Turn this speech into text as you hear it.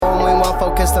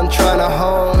focused on trying to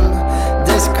hone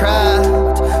this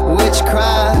craft,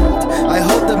 witchcraft. I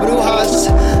hope the brujas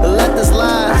let this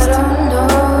last. I don't know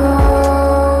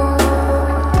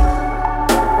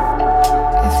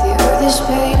if the earth is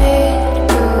painted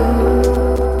blue.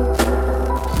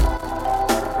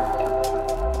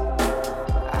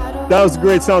 That was the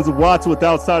great sounds of Watts with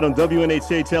Outside on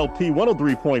WNHHLP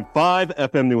 103.5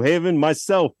 FM New Haven.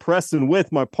 Myself, Preston,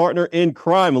 with my partner in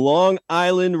crime, Long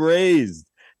Island raised,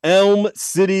 Elm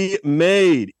City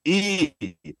made,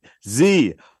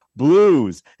 EZ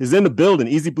Blues is in the building.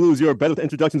 Easy Blues, you're better with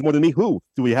introductions more than me. Who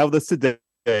do we have with us today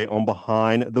on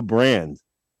Behind the Brand?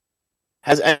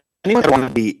 Has anyone want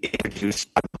to be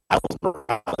introduced by Miles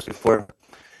Morales before?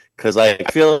 Because I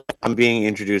feel like I'm being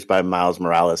introduced by Miles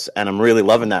Morales, and I'm really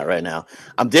loving that right now.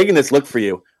 I'm digging this look for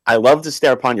you. I love to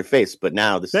stare upon your face, but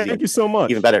now this is you so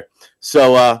much. Even better.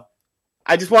 So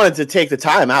I just wanted to take the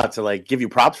time out to give you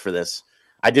props for this.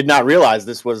 I did not realize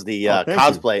this was the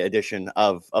cosplay edition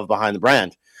of Behind the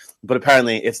Brand. But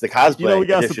apparently, it's the cosplay. We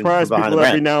got to surprise people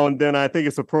every now and then. I think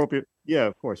it's appropriate. Yeah,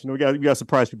 of course. We got to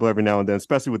surprise people every now and then,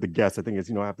 especially with the guests. I think it's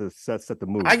have to set the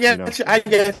mood. I get you.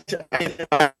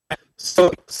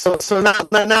 So now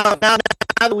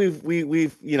that we've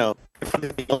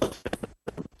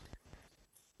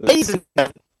ladies and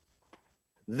gentlemen,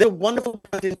 the wonderful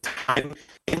time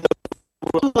in the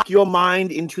world, look your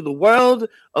mind into the world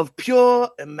of pure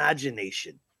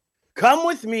imagination. Come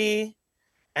with me,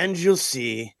 and you'll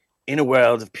see. In a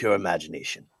world of pure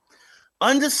imagination.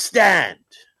 Understand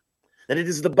that it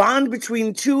is the bond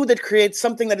between two that creates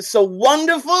something that is so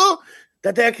wonderful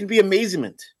that there can be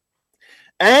amazement.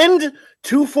 And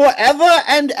to forever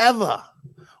and ever,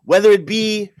 whether it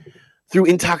be through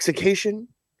intoxication,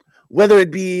 whether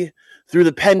it be through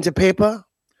the pen to paper,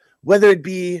 whether it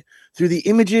be through the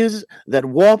images that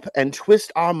warp and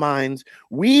twist our minds,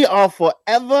 we are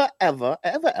forever, ever,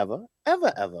 ever, ever,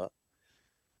 ever, ever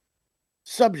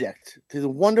subject to the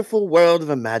wonderful world of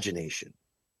imagination.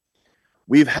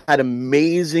 We've had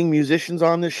amazing musicians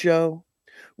on this show.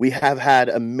 We have had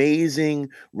amazing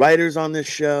writers on this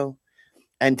show.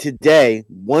 And today,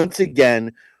 once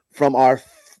again, from our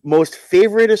most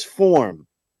favoritist form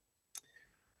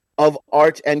of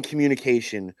art and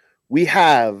communication, we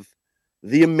have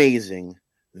the amazing,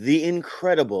 the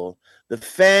incredible, the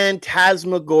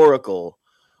phantasmagorical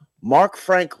Mark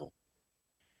Frankel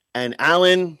and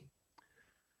Alan.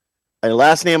 A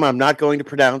last name I'm not going to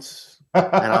pronounce, and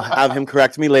I'll have him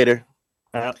correct me later.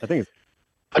 I think it's...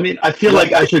 I feel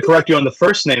like I should correct you on the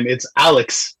first name. It's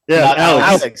Alex. Yeah, not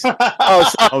Alex. Oh,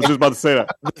 I was just about to say that.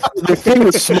 The thing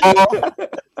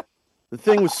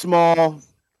was small. All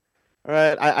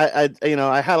right, I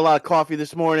had a lot of coffee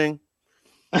this morning.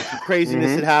 Some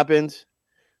craziness had happened.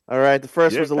 All right, the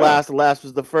first was the last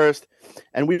was the first,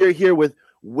 and we are here with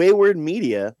Wayward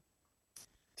Media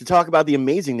to talk about the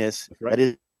amazingness that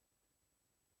is.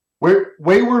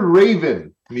 Wayward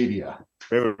Raven Media.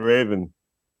 Wayward Raven.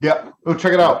 Yeah, go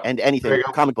check it out. And anything,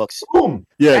 comic books. Boom.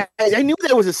 Yeah. I knew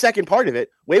there was a second part of it.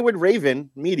 Wayward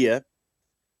Raven Media.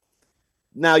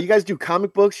 Now, you guys do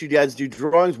comic books. You guys do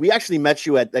drawings. We actually met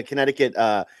you at the Connecticut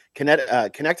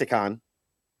Connecticon.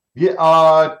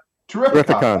 Yeah,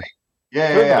 Terrificon. Right?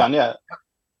 Yeah.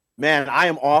 Man, I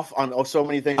am off on so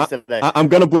many things today. I'm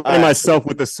going to blame myself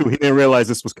with the suit. He didn't realize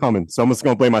this was coming, so I'm just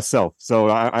going to blame myself. So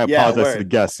I apologize to the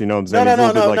guests. You know what I'm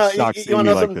saying? No. Shocked seeing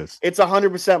me like this. It's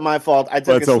 100% my fault. I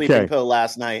took a sleeping pill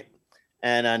last night,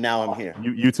 and now I'm here.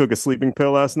 You took a sleeping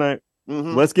pill last night?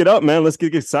 Mm-hmm. Let's get up, man. Let's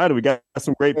get excited. We got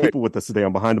some great people with us today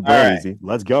on Behind the Brand. Easy.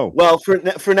 Let's go. Well, for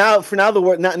now, now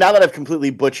that I've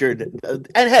completely butchered,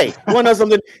 and hey, you want to know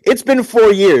something? It's been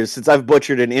 4 years since I've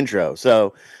butchered an intro,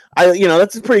 so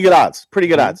that's pretty good odds.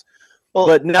 Well,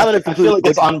 but now that I've completely,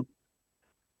 I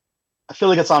feel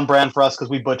like it's on brand for us because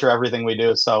we butcher everything we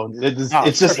do. So it's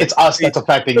us that's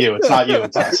affecting you. It's not you.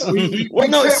 It's us. Well,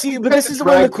 no, see, but this is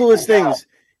one of the coolest things.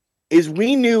 Is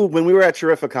we knew when we were at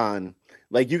Terrificon.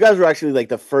 You guys were actually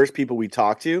the first people we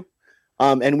talked to.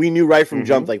 And we knew right from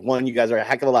jump, one, you guys are a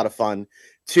heck of a lot of fun.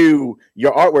 Two,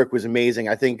 your artwork was amazing.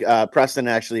 I think Preston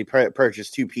actually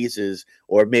purchased 2 pieces,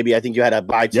 or maybe I think you had a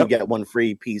buy 2, get 1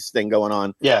 free piece thing going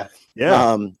on. Yeah.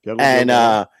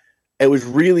 It was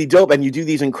really dope. And you do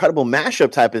these incredible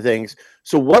mashup type of things.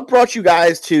 So what brought you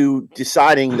guys to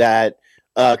deciding that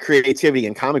creativity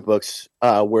in comic books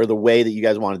were the way that you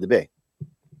guys wanted to be?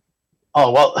 Oh,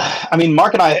 well, I mean,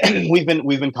 Mark and I, we've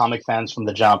been comic fans from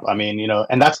the jump. I mean,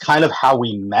 and that's kind of how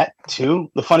we met too.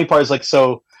 The funny part is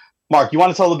so Mark, you want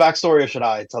to tell the backstory or should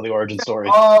I tell the origin story?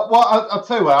 Well, I'll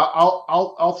tell you what,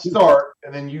 I'll start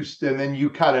and then you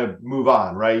kind of move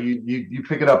on, right? You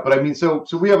pick it up. But I mean, so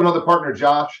we have another partner,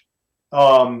 Josh,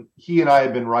 he and I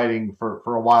had been writing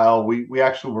for a while. We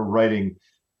actually were writing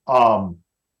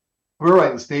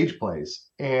stage plays,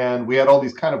 and we had all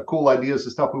these kind of cool ideas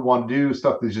of stuff we want to do,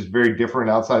 stuff that's just very different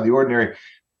outside the ordinary.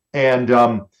 And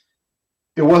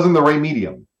it wasn't the right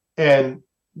medium. And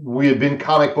we had been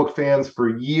comic book fans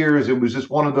for years. It was just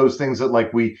one of those things that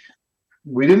like we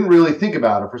didn't really think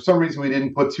about it. For some reason, we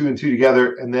didn't put two and two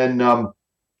together. And then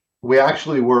we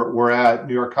actually were at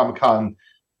New York Comic Con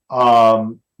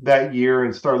that year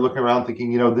and started looking around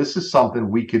thinking, this is something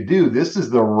we could do. This is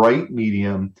the right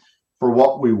medium for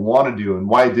what we want to do. And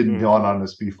why it didn't dawn on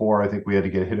us before, I think we had to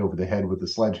get hit over the head with a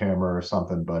sledgehammer or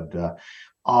something. But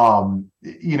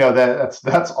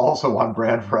that's also on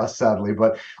brand for us, sadly.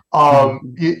 But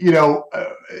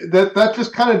that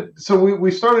just kind of, so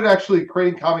we started actually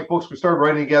creating comic books. We started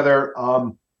writing together,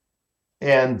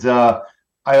 and I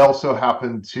also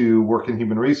happened to work in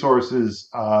human resources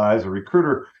as a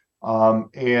recruiter,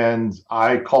 and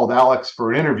I called Alex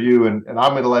for an interview, and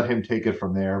I'm going to let him take it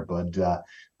from there. But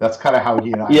that's kind of how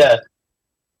he and I. Yeah.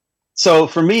 So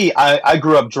for me, I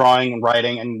grew up drawing and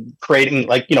writing and creating,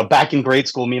 back in grade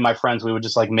school, me and my friends, we would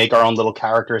just make our own little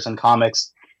characters and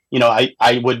comics.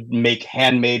 I would make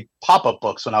handmade pop-up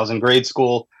books when I was in grade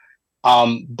school.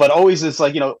 But always it's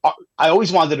I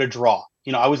always wanted to draw.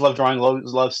 I always loved drawing,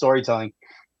 loved storytelling.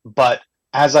 But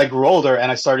as I grew older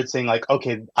and I started saying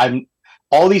okay,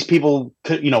 all these people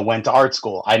went to art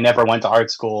school. I never went to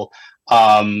art school,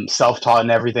 self-taught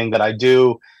in everything that I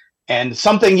do. And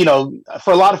something,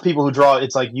 for a lot of people who draw,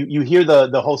 it's you hear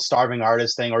the whole starving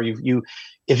artist thing, or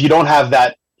if you don't have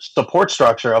that support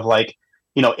structure of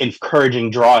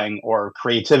encouraging drawing or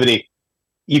creativity,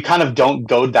 you kind of don't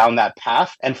go down that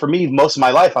path. And for me, most of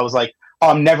my life, I was like, oh,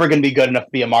 I'm never going to be good enough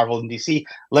to be a Marvel and DC.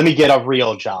 Let me get a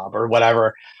real job or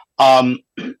whatever.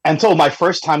 Until my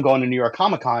first time going to New York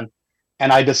Comic Con,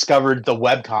 and I discovered the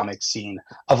webcomic scene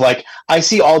of I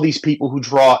see all these people who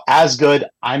draw as good.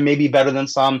 I'm maybe better than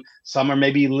some are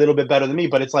maybe a little bit better than me,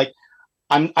 but it's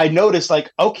I noticed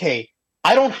okay,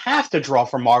 I don't have to draw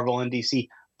for Marvel and DC.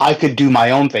 I could do my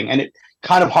own thing. And it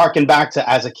kind of harkened back to,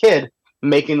 as a kid,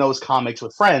 making those comics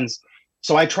with friends.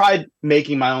 So I tried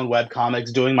making my own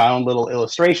webcomics, doing my own little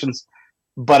illustrations,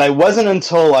 but I wasn't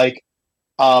until I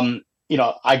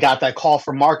got that call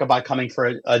from Mark about coming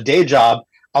for a day job.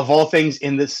 Of all things,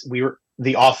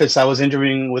 the office I was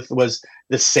interviewing with was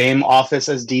the same office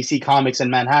as DC Comics in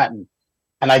Manhattan.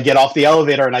 And I get off the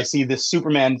elevator and I see this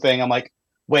Superman thing. I'm like,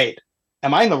 wait,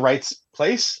 am I in the right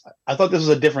place? I thought this was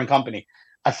a different company.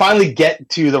 I finally get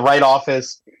to the right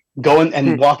office, go in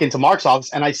and walk into Mark's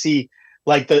office, and I see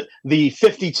the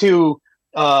 52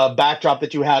 backdrop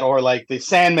that you had, or the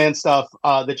Sandman stuff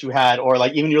that you had, or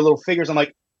even your little figures. I'm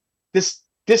like, this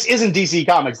isn't DC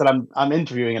Comics that I'm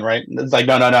interviewing in, right? It's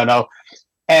no.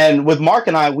 And with Mark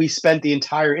and I, we spent the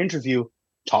entire interview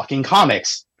talking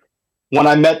comics. When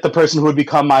I met the person who would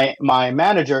become my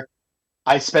manager,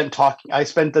 I spent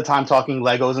the time talking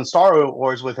Legos and Star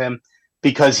Wars with him,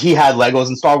 because he had Legos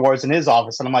and Star Wars in his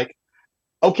office. And I'm like,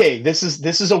 okay, this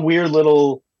is a weird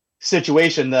little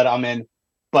situation that I'm in,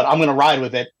 but I'm going to ride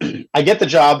with it. I get the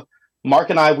job. Mark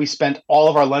and I, we spent all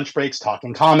of our lunch breaks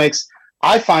talking comics.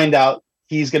 I find out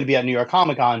he's going to be at New York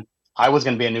Comic Con. I was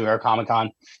going to be at New York Comic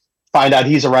Con. Find out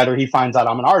he's a writer. He finds out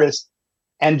I'm an artist.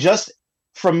 And just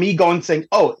from me saying,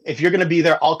 oh, if you're going to be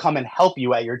there, I'll come and help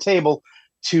you at your table,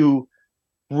 to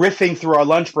riffing through our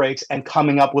lunch breaks and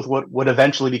coming up with what would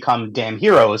eventually become Damn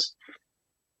Heroes.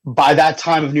 By that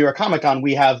time of New York Comic Con,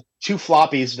 we have 2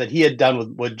 floppies that he had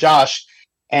done with Josh,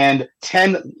 and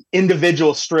 10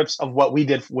 individual strips of what we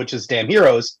did, which is Damn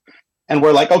Heroes. And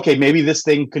we're like, okay, maybe this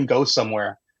thing can go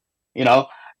somewhere,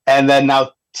 And then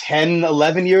now 10,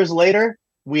 11 years later,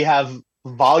 we have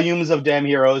volumes of Damn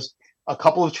Heroes, a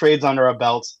couple of trades under our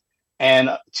belts, and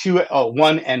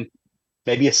one and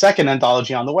maybe a second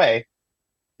anthology on the way.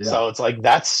 Yeah. So it's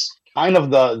that's kind of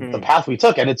the path we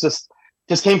took. And it's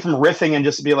just came from riffing and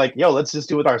just to be like, yo, let's just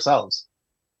do it ourselves.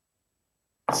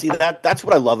 See, that's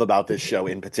what I love about this show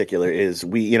in particular is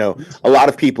a lot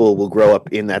of people will grow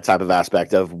up in that type of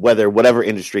aspect of whatever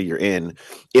industry you're in.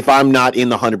 If I'm not in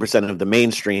the 100% of the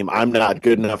mainstream, I'm not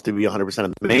good enough to be 100%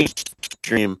 of the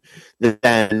mainstream,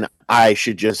 then I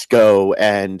should just go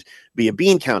and be a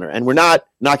bean counter. And we're not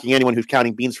knocking anyone who's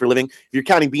counting beans for a living. If you're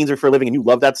counting beans for a living and you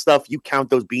love that stuff, you count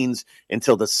those beans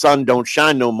until the sun don't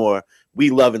shine no more. We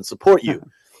love and support you.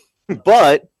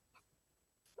 But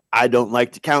I don't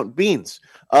like to count beans.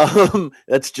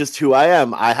 That's just who I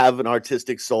am. I have an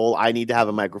artistic soul. I need to have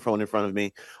a microphone in front of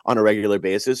me on a regular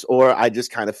basis, or I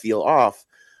just kind of feel off.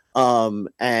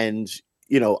 And,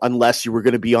 unless you were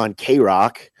going to be on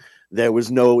K-Rock, There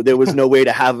was no way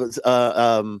to have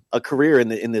a career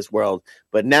in this world.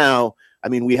 But now, I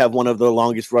mean, we have one of the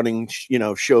longest running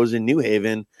shows in New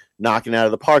Haven, knocking out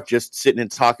of the park, just sitting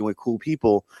and talking with cool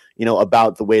people,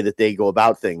 about the way that they go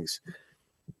about things.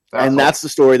 That's the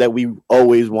story that we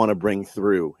always want to bring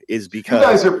through, is because you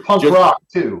guys are punk rock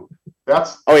too.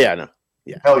 Hell yeah. I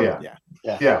don't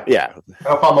know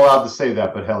if I'm allowed to say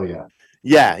that, but hell yeah.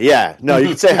 Yeah. No, you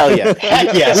can say hell yeah.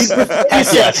 Heck yes.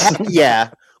 Heck yeah.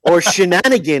 Or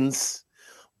shenanigans.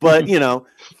 But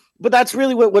but that's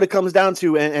really what it comes down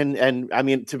to. And I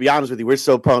mean, to be honest with you, we're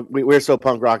so punk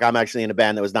rock. I'm actually in a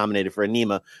band that was nominated for a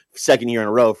NEMA second year in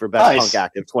a row for Best Punk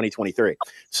Act of 2023.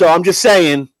 So I'm just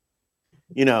saying,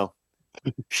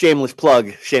 shameless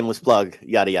plug,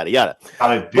 yada yada yada.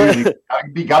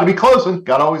 Gotta be closing.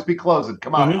 Gotta always be closing.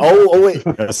 Come on. Oh wait.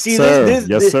 Yes, see,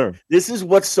 sir. This is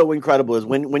what's so incredible is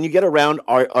when you get around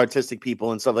artistic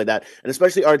people and stuff like that, and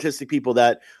especially artistic people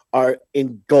that are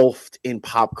engulfed in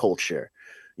pop culture.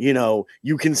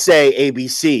 You can say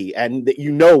ABC, and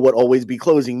what always be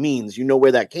closing means.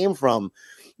 Where that came from.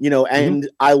 And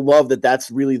I love that.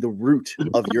 That's really the root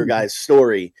of your guys'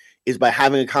 story, is by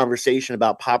having a conversation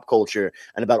about pop culture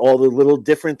and about all the little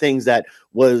different things that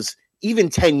was even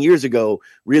 10 years ago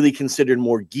really considered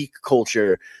more geek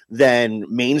culture than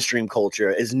mainstream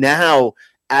culture, is now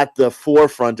at the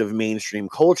forefront of mainstream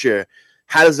culture.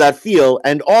 How does that feel?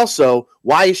 And also,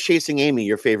 why is Chasing Amy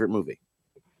your favorite movie?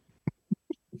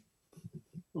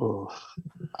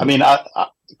 I mean,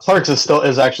 Clerks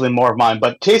is actually more of mine,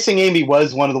 but Chasing Amy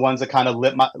was one of the ones that kind of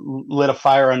lit a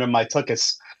fire under my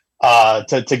tuchus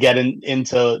to get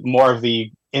into more of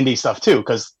the indie stuff too,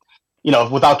 because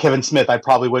without Kevin Smith, I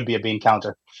probably would be a bean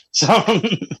counter. So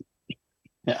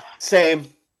yeah, same,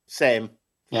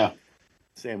 yeah,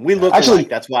 same. We look alike.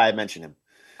 That's why I mentioned him.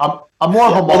 I'm more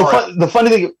of a well, the funny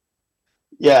thing,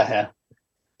 yeah.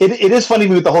 It is funny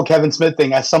with the whole Kevin Smith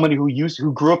thing. As someone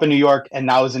who grew up in New York and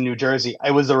now is in New Jersey,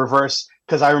 it was the reverse,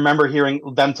 because I remember hearing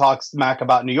them talk smack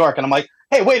about New York, and I'm like,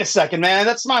 hey, wait a second, man,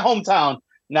 that's my hometown.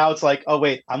 Now it's like, oh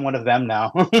wait, I'm one of them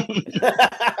now.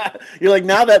 You're like,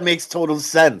 now that makes total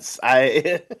sense.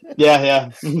 Yeah.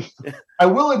 I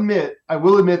will admit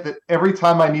that every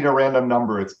time I need a random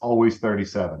number, it's always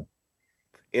 37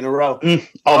 in a row.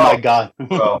 Oh my god.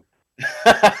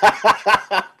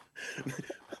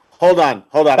 Hold on.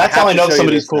 That's how I know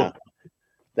somebody's cool.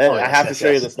 I have to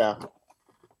show you this now.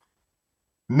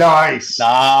 Nice.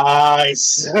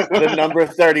 The number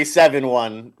 37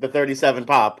 one, the 37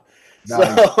 pop.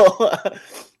 Nice. So,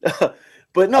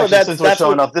 but no, actually, that's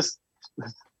showing up. This.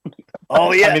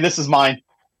 Oh yeah. I mean, this is mine.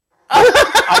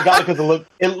 I got it because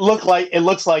it looks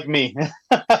like me.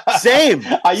 Same.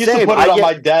 I used to put it on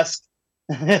my desk.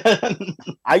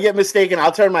 I get mistaken.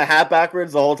 I'll turn my hat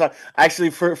backwards the whole time. Actually,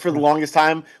 for the longest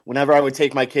time, whenever I would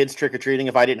take my kids trick-or-treating,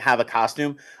 if I didn't have a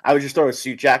costume, I would just throw a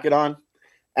suit jacket on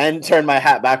and turn my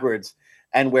hat backwards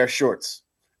and wear shorts.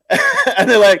 And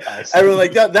they're like, everyone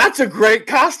like, that's a great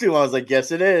costume. I was like,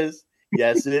 yes, it is.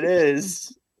 Yes, it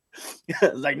is. I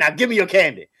was like, now give me your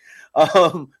candy.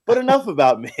 But enough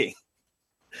about me.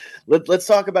 Let's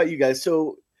talk about you guys.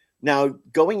 So now,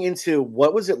 going into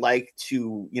what was it like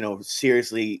to,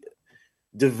 seriously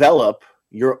develop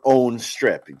your own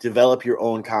strip, develop your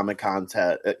own comic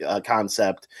concept,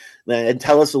 and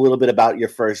tell us a little bit about your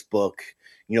first book,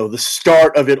 the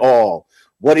start of it all.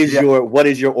 What is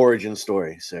your origin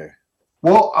story, sir?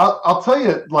 Well, I'll tell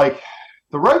you, like,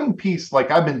 the writing piece, like,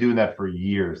 I've been doing that for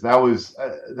years. That was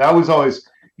always,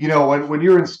 when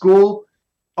you're in school.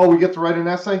 Oh, we get to write an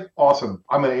essay? Awesome.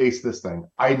 I'm going to ace this thing.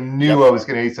 I knew I was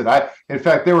going to ace it. In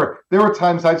fact, there were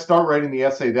times I'd start writing the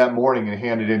essay that morning and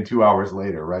hand it in 2 hours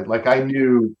later, right? Like, I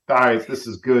knew, all right, this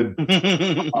is good.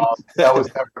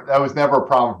 That was never a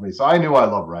problem for me. So I knew I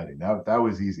loved writing. That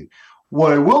was easy.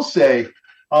 What I will say,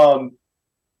 I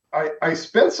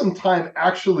spent some time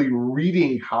actually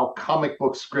reading how comic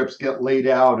book scripts get laid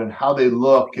out and how they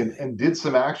look, and did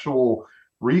some actual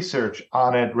research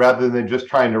on it rather than just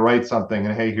trying to write something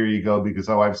and, hey, here you go, because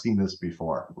I've seen this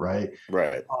before, right?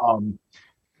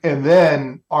 And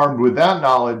then, armed with that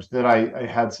knowledge, then I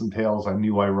had some tales I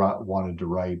knew I wanted to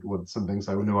write, with some things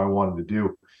I knew I wanted to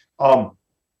do.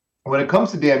 When it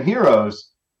comes to Damn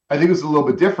Heroes, I think it's a little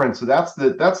bit different. So that's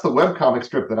the webcomic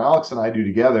strip that Alex and I do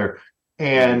together,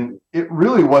 and it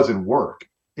really wasn't work.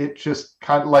 It just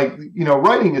kind of like,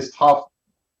 writing is tough,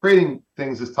 creating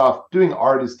things is tough, doing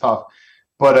art is tough.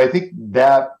 But I think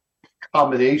that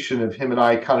combination of him and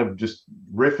I kind of just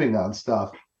riffing on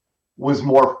stuff was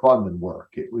more fun than work.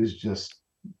 It was just,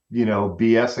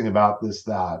 BSing about this,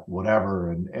 that,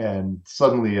 whatever. And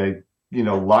suddenly a,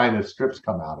 line of strips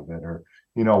come out of it, or,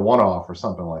 one-off or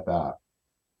something like that.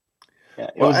 Yeah,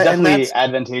 it Well, was and definitely that's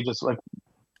advantageous, like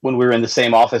when we were in the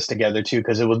same office together too,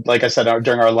 because it was like I said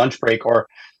during our lunch break, or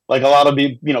like a lot of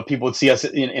people would see us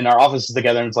in our offices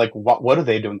together, and it's like, what are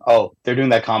they doing? Oh, they're doing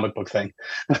that comic book thing.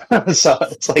 So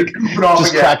it's like You're goofing off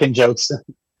just again. cracking jokes.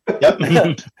 Yep.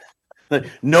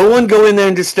 no one go in there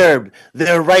and disturb.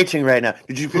 They're writing right now.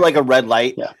 Did you put like a red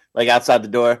light Yeah. like outside the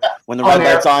door when the On red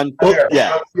air. light's on? On air.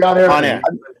 Yeah, On air. on air.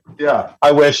 Yeah.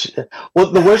 I wish.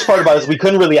 Well, the worst part about it is we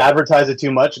couldn't really advertise it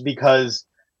too much because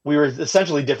we were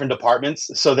essentially different departments.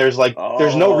 So there's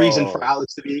no reason for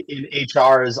Alex to be in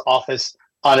HR's office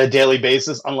on a daily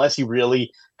basis unless he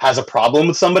really has a problem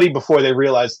with somebody before they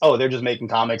realize, oh, they're just making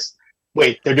comics.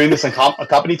 Wait, they're doing this in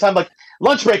company time? Like,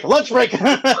 lunch break.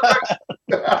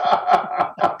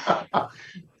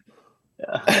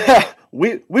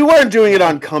 we weren't doing it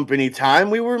on company time.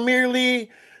 We were merely,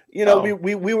 Oh.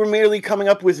 we were merely coming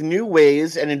up with new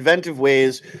ways and inventive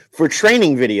ways for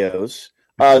training videos.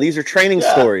 These are training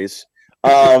stories.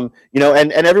 And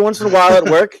every once in a while at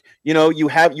work, you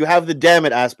have the damn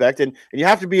it aspect, and you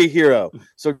have to be a hero.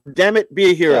 So damn it,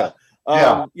 be a hero.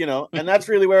 And that's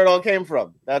really where it all came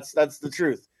from. That's the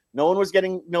truth. No one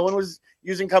was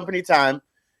using company time.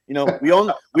 We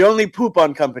only poop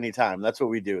on company time. That's what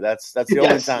we do. That's the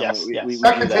only time we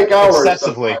That can do take that. hours,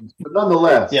 Excessively. but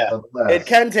nonetheless, It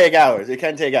can take hours.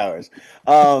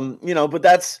 But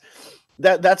that's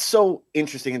so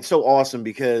interesting and so awesome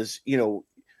because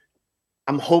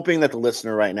I'm hoping that the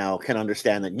listener right now can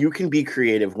understand that you can be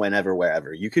creative whenever,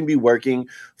 wherever. You can be working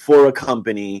for a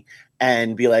company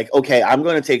and be like, okay, I'm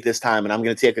going to take this time and I'm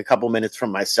going to take a couple minutes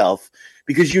from myself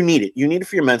because you need it. You need it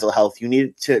for your mental health. You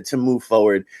need it to move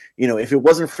forward. If it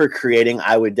wasn't for creating,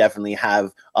 I would definitely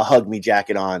have a Hug Me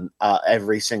jacket on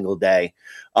every single day.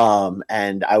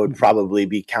 And I would probably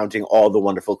be counting all the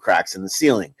wonderful cracks in the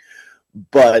ceiling.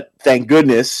 But thank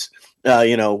goodness,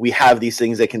 we have these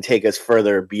things that can take us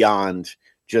further beyond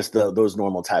just those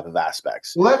normal type of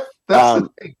aspects. Well, that's the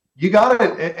thing. You got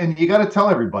to tell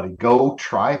everybody, go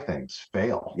try things,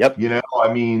 fail. Yep.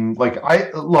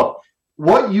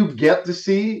 What you get to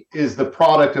see is the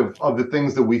product of the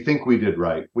things that we think we did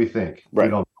right. We think,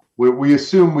 right. We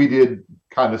assume we did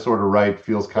kind of sort of right,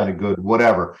 feels kind of good,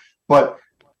 whatever. But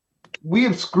we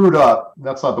have screwed up.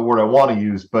 That's not the word I want to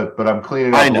use, but I'm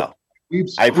cleaning up. I know.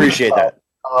 I appreciate that.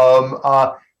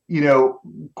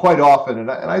 Quite often,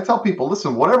 and I tell people,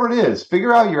 listen, whatever it is,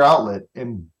 figure out your outlet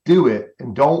and do it,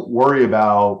 and don't worry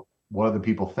about what other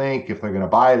people think, if they're going to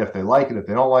buy it, if they like it, if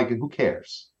they don't like it, who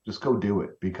cares? Just go do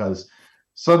it, because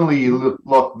suddenly you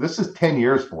look, this is 10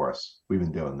 years for us. We've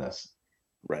been doing this,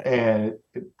 right? And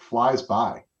it flies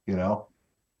by,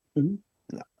 Mm-hmm.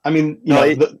 I mean,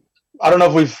 I don't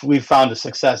know if we've found a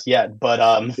success yet, but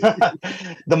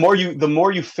the more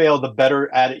you fail, the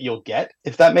better at it you'll get,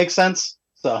 if that makes sense.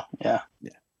 So yeah.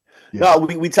 No,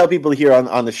 we tell people here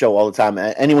on the show all the time.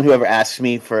 Anyone who ever asks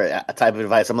me for a type of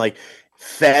advice, I'm like,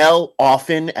 fail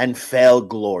often and fail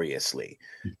gloriously.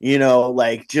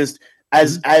 Just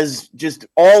as just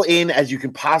all in as you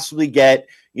can possibly get.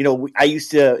 I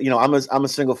used to, I'm a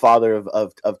single father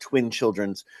of twin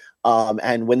children's,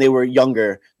 and when they were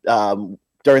younger,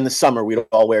 during the summer, we'd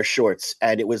all wear shorts,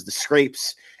 and it was the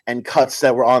scrapes and cuts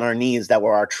that were on our knees that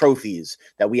were our trophies,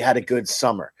 that we had a good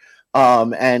summer.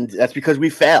 And that's because we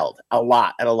failed a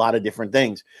lot at a lot of different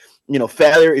things.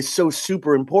 Failure is so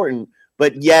super important,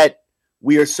 but yet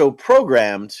we are so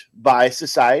programmed by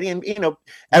society, and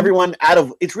everyone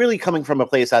it's really coming from a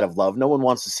place out of love. No one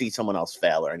wants to see someone else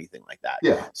fail or anything like that.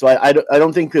 Yeah. So I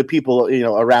don't think that people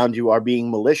around you are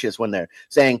being malicious when they're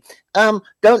saying,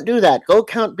 don't do that, go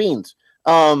count beans.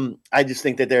 I just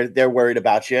think that they're worried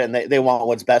about you, and they want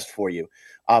what's best for you.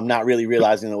 Not really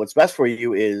realizing that what's best for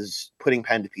you is putting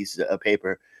pen to pieces of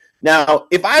paper. Now,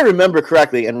 if I remember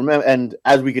correctly, and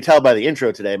as we could tell by the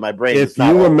intro today, my brain is not.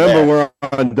 If you remember, there. we're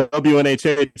on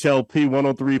WNHHLP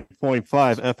 103.5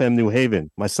 FM New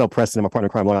Haven. Myself, Preston, and my partner in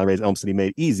crime, Long Island Raised, Elm City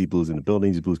made easy blues in the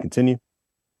building. These blues continue.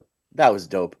 That was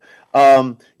dope.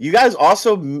 You guys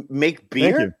also make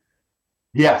beer? Thank you.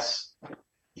 Yes.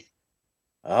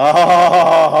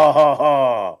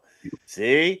 Oh,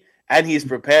 see, and he's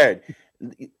prepared.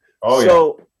 Oh,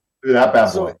 so, yeah. Do that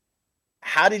bad boy.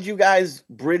 How did you guys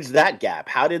bridge that gap?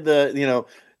 How did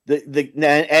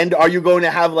and are you going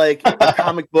to have like a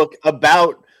comic book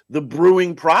about the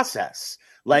brewing process,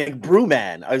 like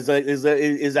Brewman? Is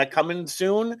that coming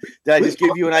soon? Did I just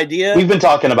give you an idea? We've been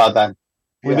talking about that.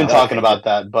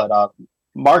 But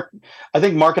Mark, I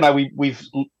think Mark and I, we've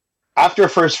after the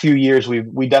first few years,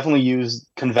 we definitely used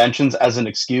conventions as an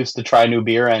excuse to try new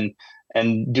beer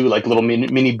and do like little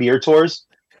mini beer tours.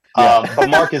 But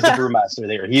Mark is the brewmaster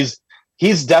there.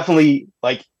 He's definitely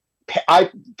like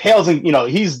Pale's, and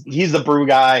he's the brew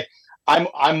guy.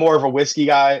 I'm more of a whiskey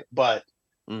guy, but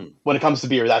when it comes to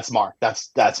beer, that's Mark.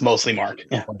 That's mostly Mark.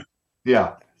 Yeah.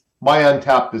 Yeah. My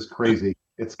Untapped is crazy.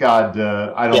 It's got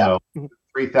I don't know,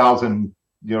 3,000,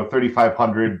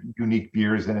 3,500 unique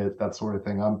beers in it, that sort of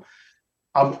thing. I'm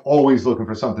always looking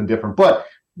for something different, but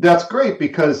that's great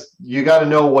because you got to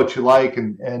know what you like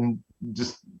and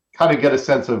just kind of get a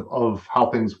sense of how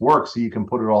things work so you can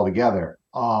put it all together.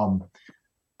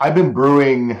 I've been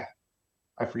brewing,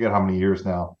 I forget how many years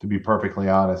now, to be perfectly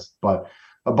honest, but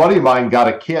a buddy of mine got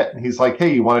a kit and he's like,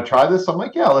 hey, you want to try this? I'm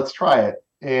like, yeah, let's try it.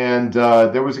 And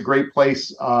there was a great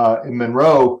place in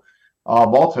Monroe,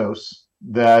 Maltos,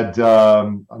 that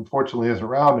unfortunately isn't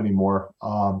around anymore.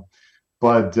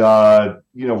 But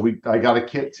I got a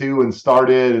kit too and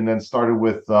started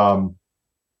with some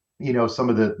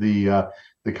of the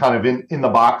kind of in the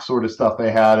box sort of stuff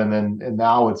they had, and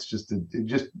now it's just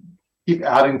keep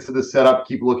adding to the setup,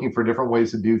 keep looking for different ways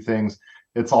to do things.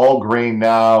 It's all grain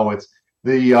now. It's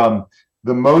the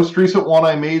most recent one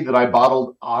I made that I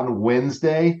bottled on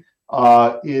Wednesday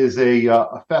is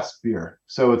a fest beer.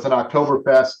 So it's an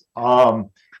Oktoberfest,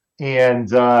 and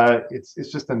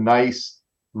it's just a nice,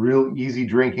 real easy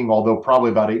drinking, although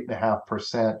probably about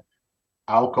 8.5%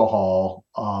 alcohol,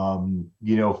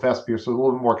 fest beer. So a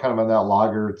little bit more kind of on that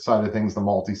lager side of things, the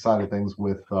malty side of things,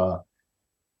 with a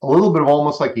little bit of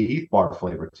almost like a Heath bar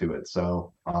flavor to it.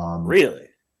 So really.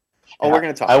 Oh, we're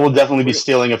gonna talk. I will definitely be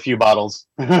stealing a few bottles.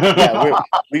 Yeah,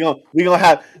 we gonna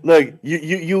have. Look,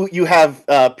 you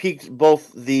have peaked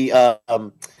both the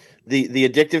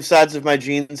addictive sides of my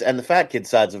genes and the fat kid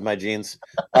sides of my genes.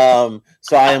 So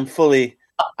I'm fully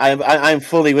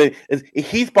with a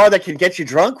Heath bar that can get you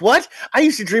drunk. What? I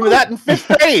used to dream of that in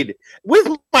 5th grade with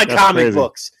my comic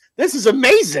books. This is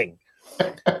amazing.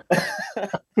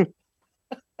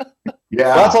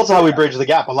 Yeah, well, that's also how we bridge the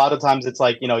gap. A lot of times it's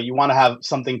like, you want to have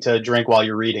something to drink while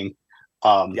you're reading.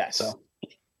 Yes. So.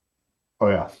 Oh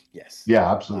yeah. Yes. Yeah,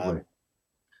 absolutely.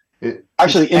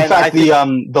 Actually, in fact,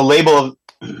 the label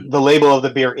of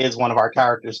the beer is one of our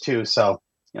characters too. So,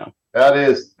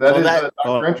 that's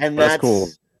cool.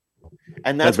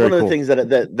 And that's one of the things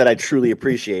that I truly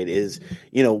appreciate is,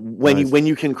 when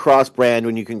you can cross brand,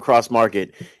 when you can cross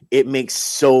market, it makes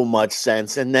so much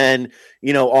sense. And then,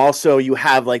 also you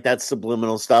have like that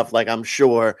subliminal stuff. Like I'm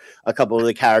sure a couple of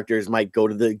the characters might go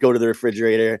to the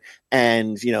refrigerator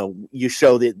and, you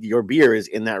show that your beer is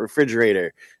in that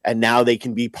refrigerator and now they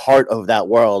can be part of that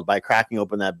world by cracking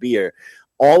open that beer.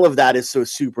 All of that is so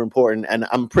super important, and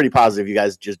I'm pretty positive you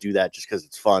guys just do that just because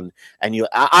it's fun. And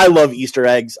I love Easter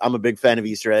eggs. I'm a big fan of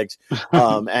Easter eggs,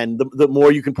 and the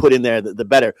more you can put in there, the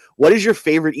better. What is your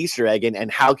favorite Easter egg,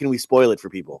 and how can we spoil it for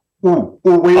people?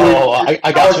 Wait.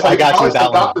 I got you with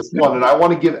that one. This one, and I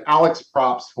want to give Alex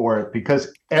props for it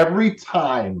because every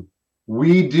time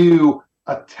we do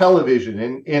a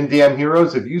television in Damn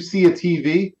Heroes, if you see a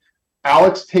TV,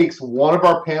 Alex takes one of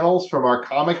our panels from our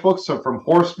comic books, so from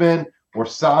Horseman or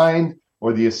Signed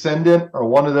or The Ascendant or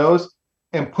one of those,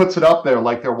 and puts it up there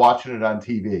like they're watching it on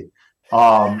TV.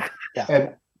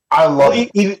 And I love it.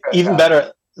 Even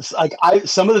better. Like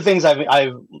some of the things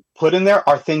I've put in there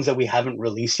are things that we haven't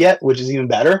released yet, which is even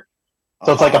better.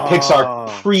 So it's like a Pixar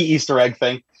pre-Easter egg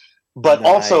thing. But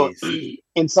also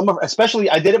in some of, especially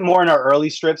I did it more in our early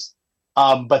strips,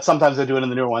 but sometimes I do it in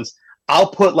the newer ones. I'll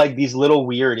put like these little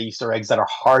weird Easter eggs that are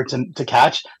hard to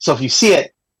catch. So if you see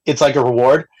it, it's like a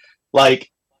reward.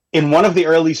 Like in one of the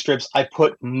early strips, I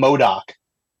put MODOK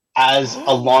as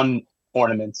a lawn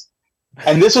ornament.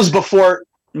 And this was before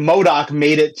MODOK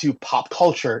made it to pop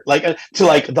culture, to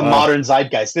the modern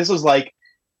zeitgeist. This was like,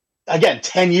 again,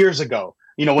 10 years ago,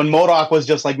 when MODOK was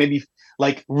just like maybe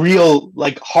like real,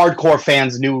 like hardcore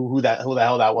fans knew who the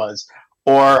hell that was.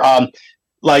 Or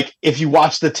like if you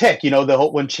watch The Tick,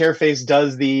 when Chairface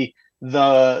does the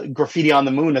graffiti on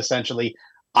the moon, essentially,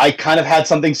 I kind of had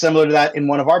something similar to that in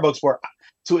one of our books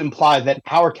to imply that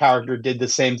our character did the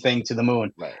same thing to the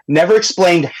moon. Right. Never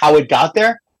explained how it got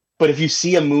there, but if you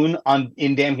see a moon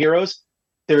in Damn Heroes,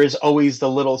 there is always the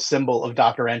little symbol of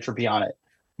Dr. Entropy on it.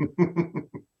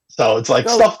 So it's like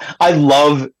stuff. I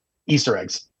love Easter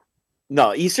eggs.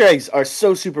 No, Easter eggs are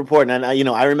so super important. And,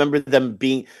 I remember them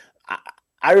being...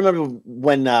 I remember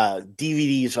when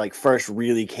DVDs like first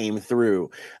really came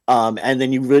through, and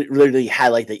then you literally had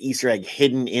like the Easter egg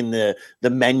hidden in the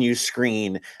menu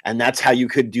screen, and that's how you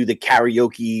could do the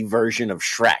karaoke version of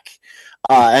Shrek.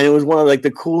 And it was one of like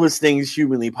the coolest things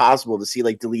humanly possible to see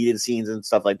like deleted scenes and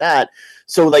stuff like that.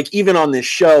 So like even on this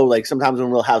show, like sometimes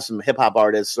when we'll have some hip hop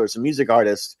artists or some music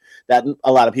artists that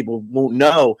a lot of people won't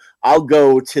know, I'll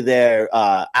go to their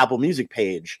Apple Music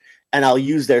page and I'll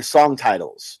use their song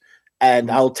titles. and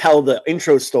I'll tell the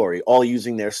intro story all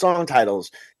using their song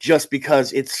titles just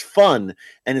because it's fun,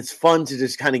 and it's fun to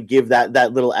just kind of give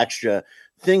that little extra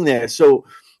thing there. So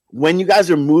when you guys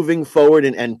are moving forward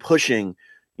and pushing,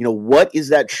 what is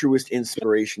that truest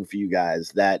inspiration for you guys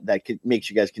that makes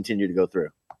you guys continue to go through?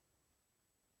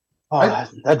 Oh,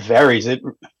 that varies.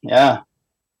 Yeah.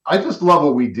 I just love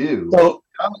what we do. So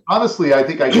honestly, I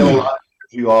think I get a lot of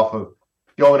energy off of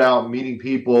going out, meeting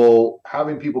people,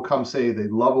 having people come say they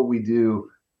love what we do.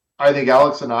 I think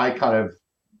Alex and I kind of,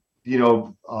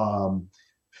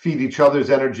 feed each other's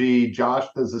energy. Josh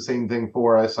does the same thing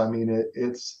for us. I mean,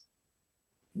 it's,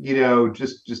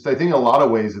 just I think in a lot of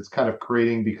ways it's kind of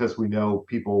creating because we know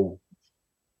people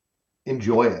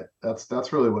enjoy it.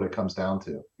 That's really what it comes down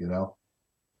to, Well,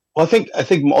 I think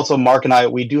also Mark and I,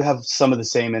 we do have some of the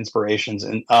same inspirations,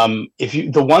 and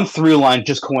the one through line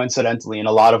just coincidentally in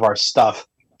a lot of our stuff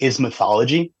is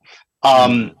mythology.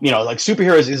 Like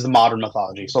superheroes is the modern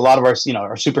mythology, so a lot of our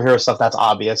our superhero stuff, that's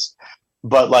obvious,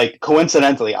 but like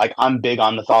coincidentally, like I'm big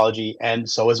on mythology, and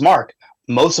so is Mark.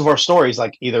 Most of our stories,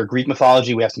 like either Greek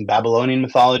mythology, we have some Babylonian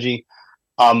mythology.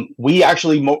 We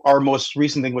actually our most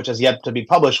recent thing, which has yet to be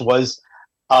published, was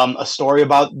a story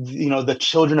about the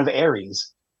children of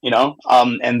Ares.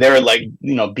 And they're like,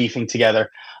 beefing together.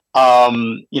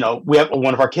 We have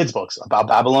one of our kids' books about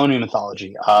Babylonian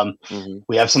mythology.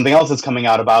 We have something else that's coming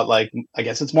out about, like, I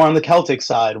guess it's more on the Celtic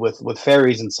side with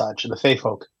fairies and such, the fae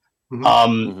folk.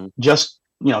 Just,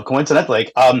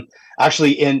 coincidentally,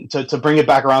 actually, to bring it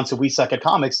back around to We Suck at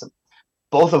Comics,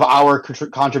 both of our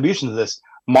contributions to this,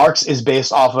 Mark's is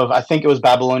based off of, I think it was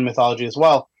Babylonian mythology as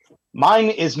well. Mine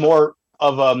is more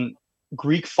of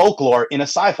Greek folklore in a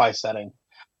sci-fi setting.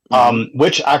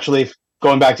 Which actually,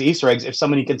 going back to Easter eggs, if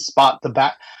somebody can spot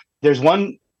there's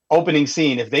one opening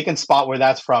scene. If they can spot where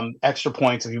that's from, extra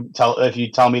points. If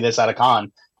you tell me this at a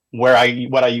con, what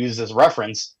I use as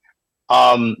reference.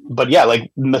 But yeah,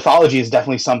 like mythology is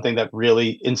definitely something that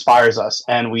really inspires us,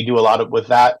 and we do a lot with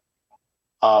that.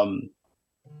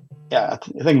 Yeah,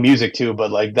 I think music too,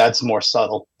 but like that's more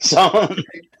subtle. So,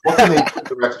 what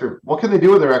can they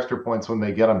do with their extra points when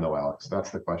they get them, though, Alex? That's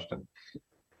the question.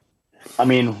 I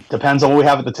mean, depends on what we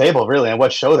have at the table, really, and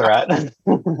what show they're at.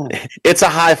 It's a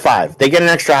high five. They get an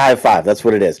extra high five. That's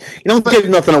what it is. You don't give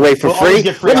nothing away for free.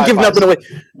 We don't give nothing away.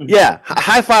 Yeah,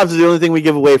 high fives is the only thing we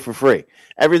give away for free.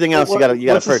 Everything else you got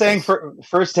to. What's the saying?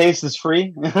 First taste is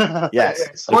free.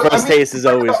 Yes, first taste is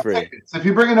always free. Tickets. If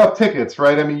you bring enough tickets,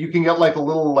 right? I mean, you can get like a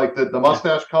little, like the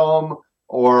mustache comb,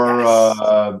 or yes.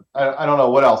 I don't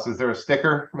know what else. Is there a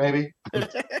sticker? Maybe.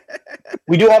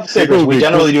 We do have stickers. We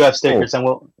generally do have stickers, and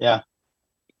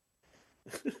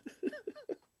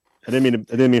I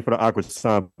didn't mean for the awkward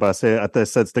sound, but I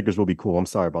said stickers will be cool. I'm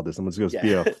sorry about this. I'm just gonna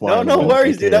be a fly. No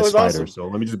worries, dude. That was awesome. So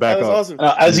let me just back up. Awesome.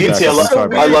 As you can see,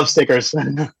 I love stickers.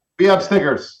 We have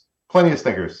stickers, plenty of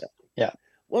stickers. Yeah.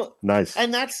 Well, nice.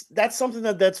 And that's something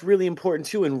that's really important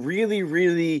too, and really,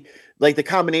 really like the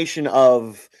combination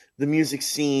of the music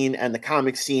scene and the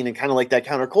comic scene and kind of like that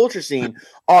counterculture scene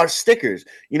are stickers.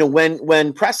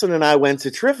 When Preston and I went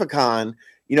to Terrificon,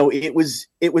 it was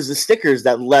the stickers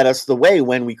that led us the way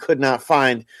when we could not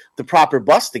find the proper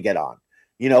bus to get on.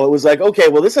 It was like, okay,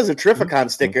 well, this has a Terrificon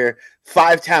sticker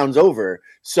 5 towns over,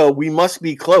 so we must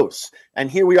be close.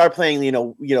 And here we are playing,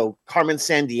 Carmen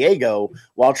San Diego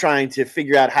while trying to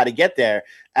figure out how to get there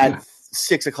at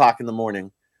 6 o'clock in the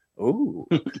morning. Ooh.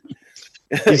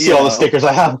 You see all the stickers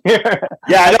I have here.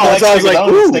 Yeah, I know. So I was like,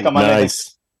 ooh,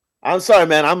 nice. I'm sorry,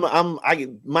 man.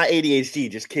 My ADHD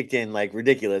just kicked in like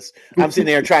ridiculous. I'm sitting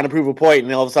there trying to prove a point,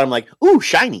 and all of a sudden I'm like, ooh,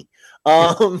 shiny.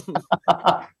 I'm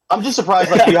just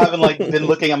surprised like you haven't like been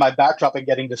looking at my backdrop and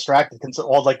getting distracted considering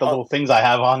all like the little things I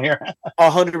have on here.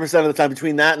 100% of the time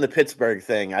between that and the Pittsburgh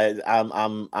thing,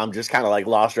 I'm just kind of like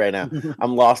lost right now.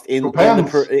 I'm lost in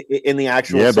the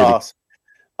actual sauce.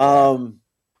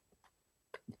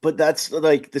 But that's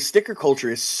like the sticker culture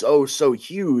is so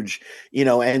huge,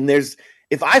 and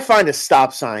if I find a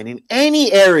stop sign in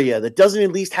any area that doesn't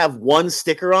at least have one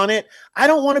sticker on it, I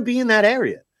don't want to be in that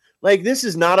area. Like, this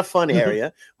is not a fun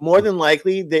area. More than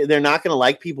likely, they're not going to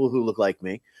like people who look like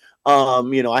me.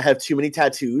 I have too many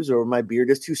tattoos or my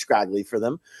beard is too scraggly for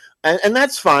them. And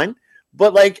that's fine.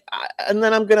 But and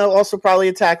then I'm going to also probably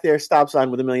attack their stop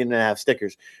sign with 1.5 million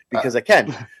stickers because I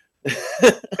can.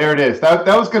 There it is. That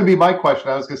was going to be my question.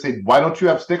 I was going to say, why don't you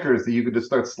have stickers that you could just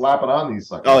start slapping on these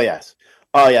suckers? Oh, yes.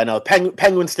 Oh, yeah, no.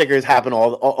 Penguin stickers happen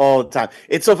all the time.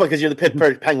 It's so fun because you're the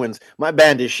Pittsburgh Penguins. My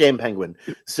band is Shame Penguin.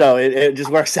 So it just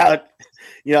works out.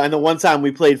 And the one time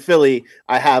we played Philly,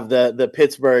 I have the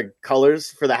Pittsburgh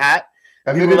colors for the hat.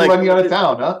 And they didn't let you out of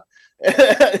town, huh?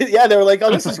 Yeah, they were like,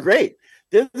 oh, this is great.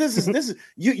 This is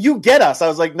you get us. I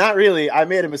was like, not really. I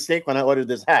made a mistake when I ordered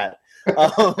this hat,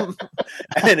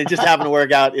 and it just happened to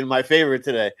work out in my favor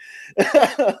today.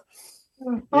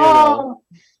 You know.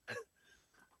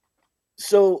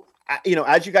 So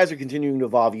as you guys are continuing to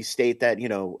evolve, you state that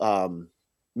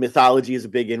mythology is a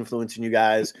big influence in you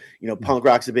guys. Punk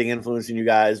rock's a big influence in you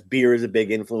guys. Beer is a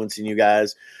big influence in you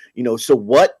guys. So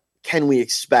what can we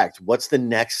expect? What's the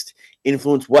next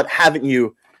influence? What haven't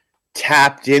you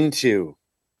tapped into?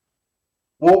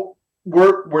 Well,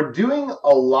 we're doing a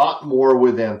lot more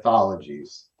with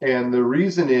anthologies, and the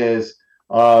reason is,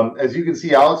 as you can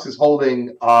see, Alex is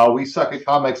holding "We Suck at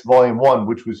Comics" Volume 1,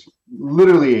 which was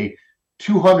literally a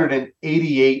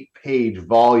 288-page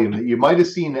volume that you might have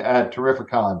seen at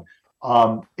Terrificon.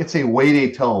 It's a weight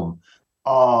A tome,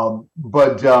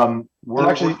 but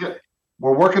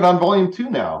we're working on Volume 2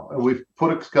 now, and we've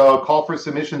put a call for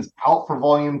submissions out for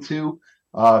Volume 2.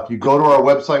 If you go to our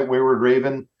website,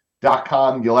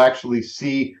 waywardraven.com, you'll actually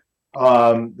see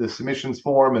the submissions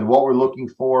form and what we're looking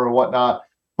for and whatnot.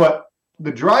 But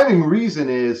the driving reason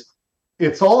is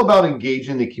it's all about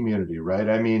engaging the community, right?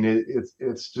 I mean,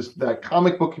 it's just that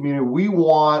comic book community. We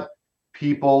want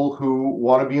people who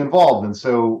want to be involved. And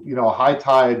so, high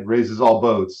tide raises all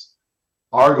boats.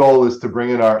 Our goal is to bring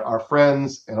in our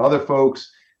friends and other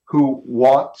folks who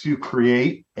want to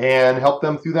create and help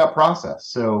them through that process.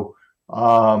 So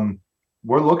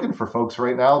we're looking for folks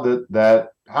right now that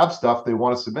have stuff they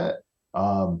want to submit.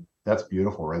 That's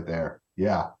beautiful right there.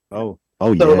 Yeah. Oh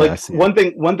So yeah.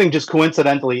 one thing just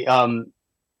coincidentally, when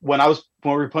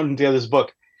we were putting together this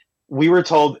book, we were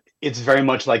told it's very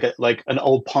much like an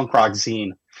old punk rock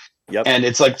zine. Yep. And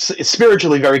it's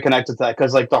spiritually very connected to that,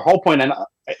 because the whole point, and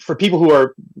for people who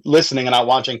are listening and not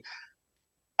watching,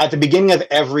 at the beginning of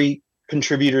every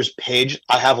contributor's page,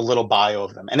 I have a little bio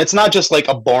of them, and it's not just like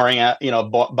a boring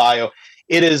bio.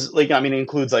 It is it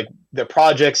includes their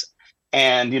projects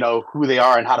and who they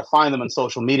are and how to find them on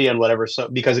social media and whatever. So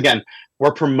because again,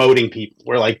 we're promoting people.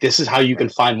 We're like, this is how you can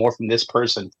find more from this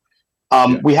person.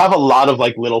 We have a lot of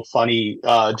little funny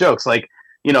jokes,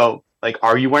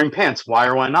 are you wearing pants? Why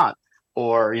or why not?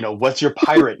 Or what's your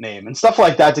pirate name and stuff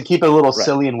like that, to keep it a little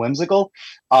silly and whimsical.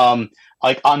 On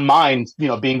mine,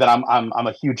 being that I'm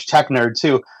a huge tech nerd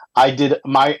too, I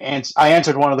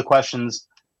answered one of the questions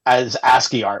as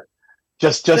ASCII art,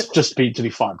 just to be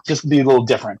fun, just to be a little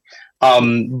different.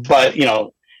 But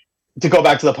to go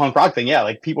back to the punk rock thing,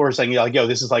 yeah, people were saying, yo,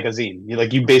 this is like a zine.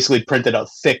 You basically printed a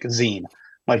thick zine.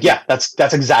 Yeah,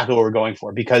 that's exactly what we're going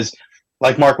for, because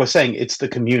like Mark was saying, it's the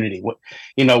community.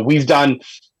 We've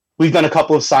done a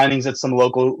couple of signings at some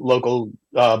local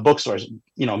bookstores,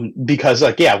 because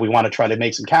we want to try to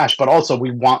make some cash, but also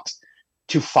we want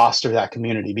to foster that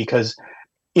community, because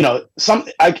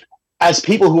as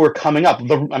people who are coming up,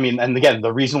 and again,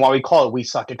 the reason why we call it "We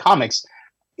Suck at Comics"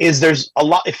 is there's a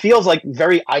lot. It feels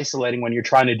very isolating when you're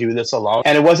trying to do this alone.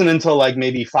 And it wasn't until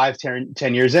maybe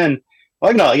 10 years in,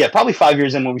 probably 5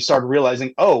 years in, when we started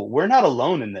realizing, oh, we're not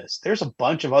alone in this. There's a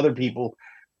bunch of other people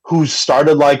who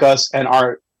started like us and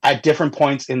are at different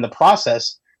points in the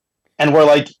process. And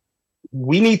we're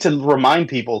we need to remind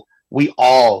people we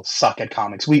all suck at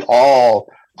comics. We all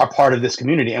are part of this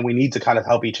community, and we need to kind of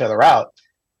help each other out.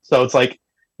 So it's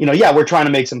we're trying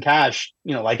to make some cash,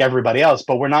 like everybody else,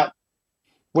 but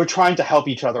we're trying to help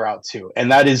each other out too. And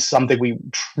that is something we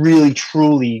really,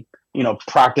 truly,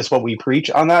 practice what we preach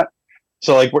on that.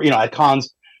 So we're, at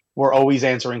cons, we're always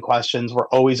answering questions. We're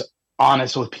always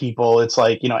honest with people. It's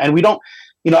and we don't,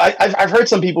 I've heard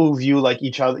some people who view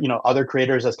each other, other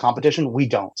creators as competition. We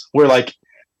don't. We're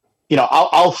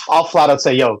I'll flat out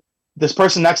say, yo, this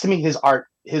person next to me, her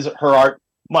art,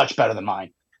 much better than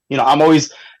mine. I'm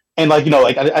always, and at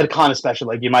a con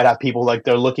especially, you might have people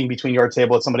they're looking between your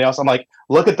table at somebody else. I'm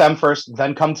look at them first,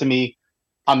 then come to me.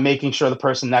 I'm making sure the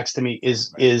person next to me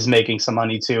is making some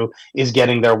money too, is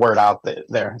getting their word out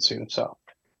there too. So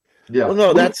yeah. Well,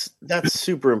 no, that's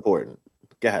super important.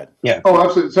 Go ahead. Yeah. Oh,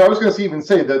 absolutely. So I was going to even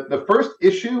say that the first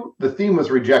issue, the theme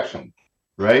was rejection,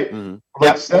 right?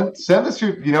 Mm-hmm. Send us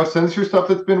your stuff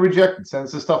that's been rejected. Send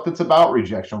us the stuff that's about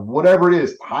rejection, whatever it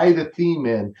is. Tie the theme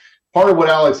in. Part of what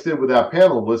Alex did with that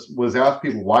panel was ask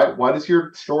people, why does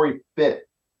your story fit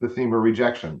the theme of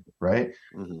rejection, right?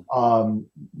 Mm-hmm.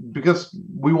 Because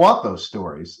we want those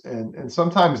stories, and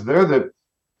sometimes they're the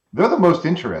most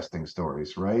interesting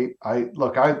stories, right? I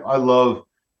love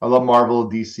Marvel,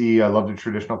 DC. I love the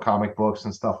traditional comic books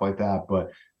and stuff like that.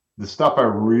 But the stuff I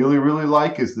really, really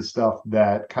like is the stuff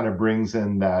that kind of brings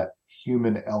in that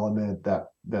human element, that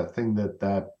thing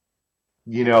that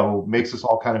makes us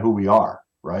all kind of who we are,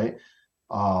 right?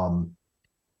 And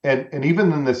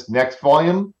even in this next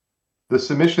volume, the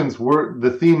submissions were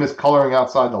the theme is coloring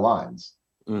outside the lines.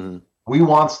 Mm-hmm. We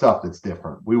want stuff that's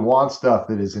different. We want stuff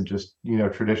that isn't just,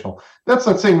 traditional. That's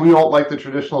not saying we don't like the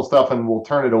traditional stuff and we'll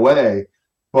turn it away,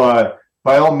 but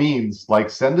by all means, like,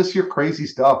 send us your crazy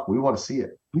stuff. We want to see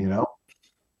it,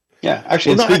 Yeah,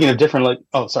 actually, speaking of different,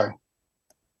 sorry.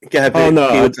 Go ahead, Oh,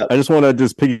 no, what's up? I just want to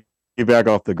just piggyback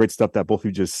off the great stuff that both of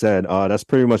you just said. That's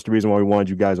pretty much the reason why we wanted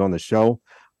you guys on the show.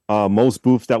 Most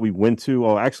booths that we went to,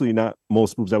 or actually not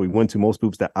most booths that we went to, most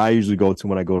booths that I usually go to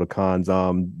when I go to cons,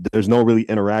 there's no really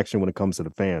interaction when it comes to the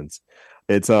fans.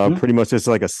 It's pretty much just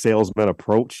like a salesman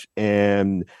approach,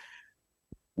 and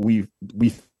we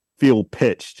feel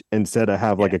pitched instead of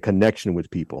have like a connection with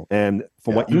people. And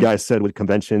from what you guys said with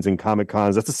conventions and Comic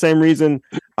Cons, that's the same reason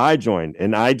I joined.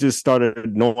 And I just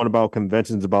started knowing about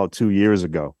conventions about 2 years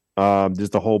ago.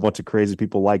 Just a whole bunch of crazy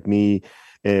people like me,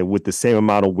 and with the same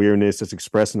amount of weirdness, just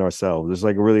expressing ourselves. There's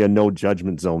like really a no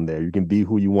judgment zone there. You can be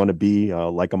who you want to be,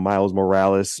 like a Miles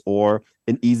Morales or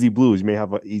an Easy Blues. You may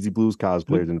have an Easy Blues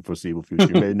cosplayers in the foreseeable future.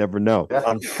 You may never know.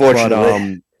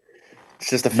 Unfortunately,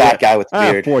 it's just a fat guy with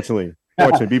a beard. Fortunately,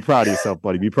 be proud of yourself,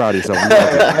 buddy. Be proud of yourself.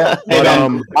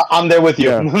 But, I'm there with you.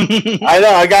 Yeah. I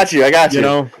know. I got you.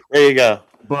 There you go.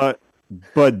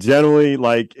 But generally,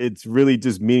 like, it's really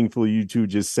just meaningful, you two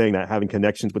just saying that, having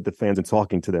connections with the fans and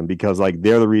talking to them, because like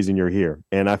they're the reason you're here.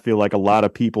 And I feel like a lot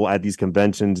of people at these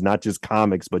conventions, not just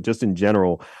comics, but just in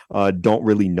general, don't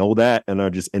really know that and are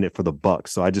just in it for the buck.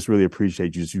 So I just really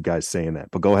appreciate you guys saying that.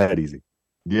 But go ahead, Easy.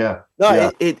 Yeah. No, yeah.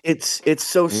 It's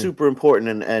so super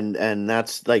important, and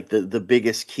that's like the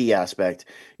biggest key aspect.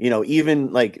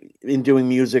 Even like in doing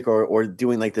music or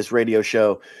doing like this radio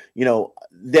show,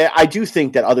 I do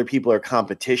think that other people are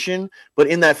competition, but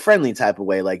in that friendly type of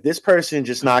way. Like, this person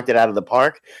just knocked it out of the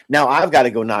park. Now I've got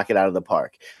to go knock it out of the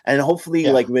park, and hopefully,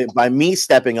 like, by me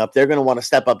stepping up, they're going to want to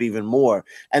step up even more.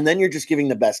 And then you're just giving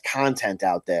the best content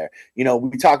out there. We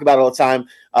talk about it all the time.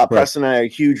 Preston and I are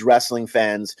huge wrestling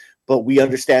fans. But we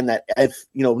understand that if,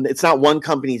 it's not one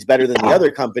company is better than the other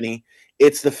company.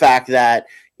 It's the fact that,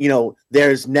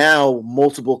 there's now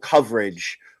multiple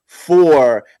coverage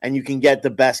and you can get the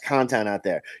best content out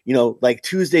there. Like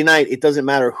Tuesday night, it doesn't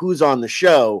matter who's on the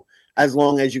show. As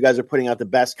long as you guys are putting out the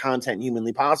best content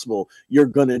humanly possible, you're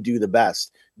going to do the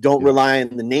best. Don't rely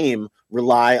on the name,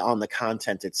 rely on the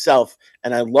content itself.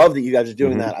 And I love that you guys are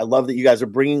doing that. I love that you guys are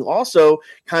bringing also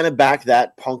kind of back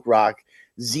that punk rock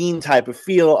zine type of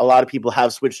feel. A lot of people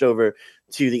have switched over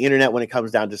to the internet when it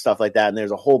comes down to stuff like that, and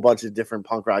there's a whole bunch of different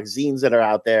punk rock zines that are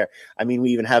out there. I mean,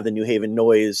 we even have the New Haven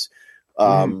Noise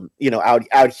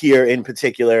out here in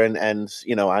particular, and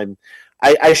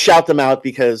I shout them out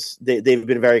because they've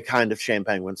been very kind of Shane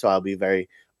Penguin, so I'll be very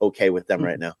okay with them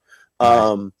right now.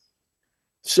 And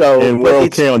we're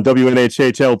okay on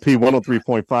WNHHLP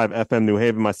 103.5 FM New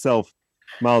Haven. Myself,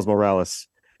 Miles Morales,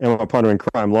 and my partner in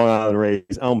crime, Long Island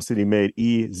Rays, Elm City made,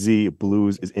 Easy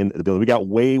Blues is in the building. We got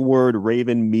Wayward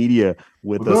Raven Media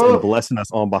with us and blessing us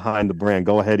on Behind the Brand.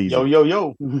 Go ahead, Easy.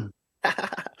 Yo.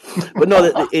 But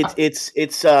no,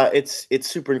 it's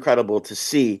super incredible to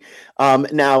see.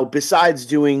 Now, besides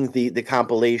doing the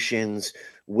compilations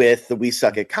with the We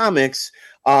Suck at Comics,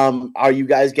 are you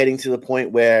guys getting to the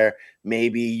point where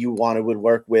maybe you would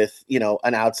work with,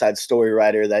 an outside story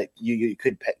writer that you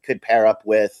could pair up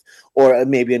with, or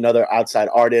maybe another outside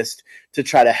artist to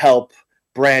try to help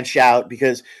branch out?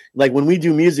 Because like when we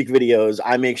do music videos,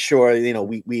 I make sure,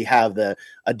 we have a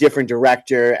different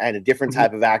director and a different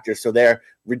type of actor. So they're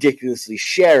ridiculously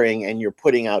sharing and you're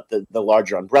putting out the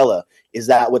larger umbrella. Is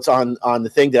that what's on the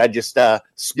thing? Did I just, a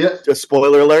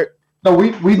spoiler alert? No,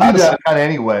 we do that kind of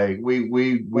anyway.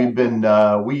 We've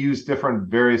been we use different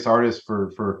various artists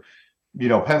for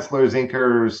pencilers,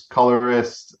 inkers,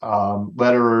 colorists,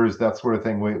 letterers, that sort of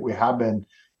thing. We have been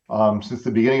since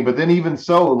the beginning. But then even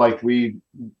so, like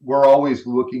we're always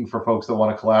looking for folks that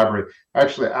want to collaborate.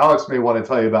 Actually, Alex may want to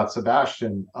tell you about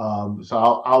Sebastian.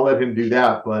 So I'll let him do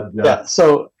that. But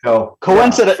So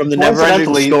coincident from the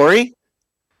Neverending Story.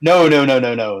 No.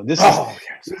 This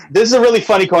is a really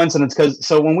funny coincidence because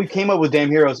when we came up with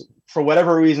Damn Heroes, for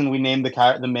whatever reason, we named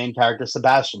the main character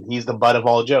Sebastian. He's the butt of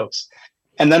all jokes.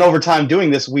 And then over time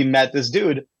doing this, we met this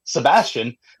dude,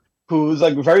 Sebastian, who's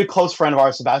like a very close friend of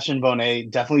ours, Sebastian Bonet.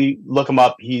 Definitely look him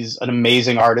up. He's an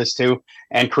amazing artist too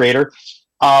and creator.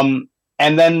 And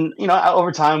then,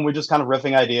 over time, we're just kind of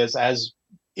riffing ideas, as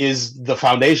is the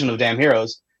foundation of Damn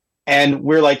Heroes. And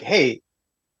we're like, hey,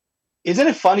 isn't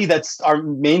it funny that our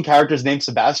main character is named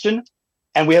Sebastian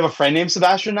and we have a friend named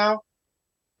Sebastian now?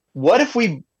 What if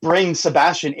we bring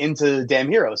Sebastian into Damn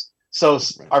Heroes? So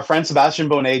our friend Sebastian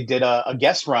Bonet did a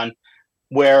guest run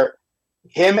where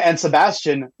him and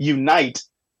Sebastian unite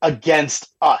against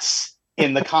us.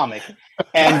 in the comic,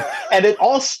 and it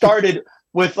all started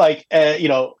with like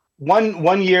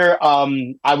one year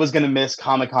I was gonna miss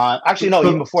Comic-Con. Actually, no,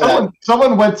 even before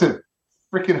someone went to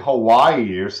freaking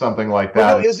Hawaii or something like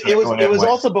that. Well, no, it was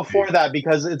also before that,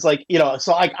 because it's like,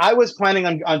 so like I was planning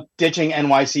on ditching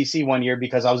NYCC one year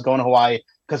because I was going to Hawaii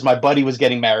because my buddy was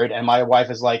getting married, and my wife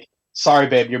is like, sorry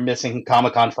babe, you're missing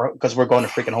Comic-Con because we're going to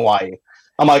freaking Hawaii.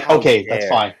 I'm like, okay, that's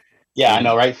fine. Yeah, I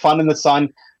know, right? Fun in the sun,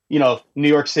 New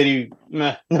York City,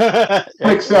 meh.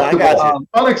 Unacceptable.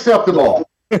 Unacceptable.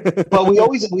 But we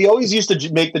always used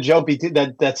to make the joke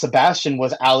that Sebastian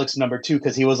was Alex number 2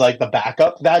 because he was like the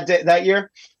backup that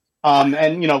year.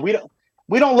 And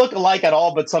we don't look alike at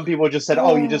all, but some people just said,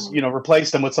 oh, you just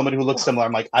replaced him with somebody who looks similar.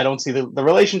 I'm like, I don't see the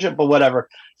relationship, but whatever.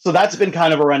 So that's been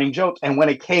kind of a running joke. And when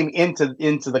it came into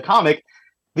the comic,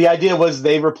 the idea was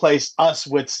they replaced us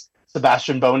with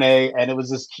Sebastian Bonet, and it was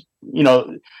this,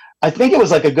 I think it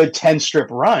was like a good 10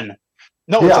 strip run.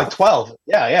 No, it's like 12.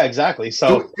 Yeah, exactly.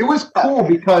 So it was cool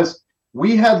because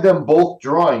we had them both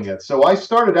drawing it. So I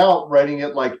started out writing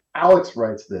it like Alex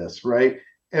writes this, right?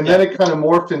 And then it kind of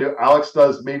morphed into Alex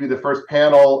does maybe the first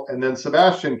panel, and then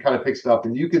Sebastian kind of picks it up.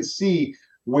 And you could see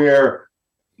where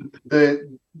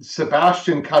the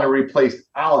Sebastian kind of replaced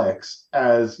Alex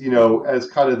as, as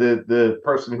kind of the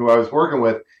person who I was working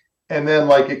with. And then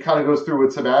like it kind of goes through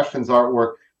with Sebastian's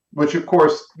artwork, which of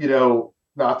course,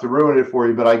 not to ruin it for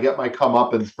you, but I get my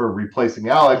comeuppance for replacing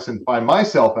Alex and find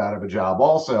myself out of a job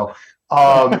also.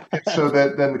 So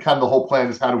that then kind of the whole plan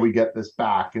is how do we get this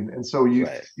back? And so you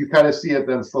kind of see it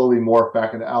then slowly morph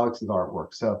back into Alex's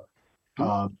artwork. So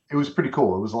it was pretty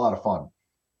cool. It was a lot of fun.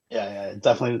 Yeah,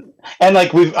 definitely. And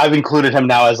like I've included him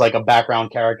now as like a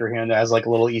background character here and there as like a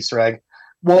little Easter egg.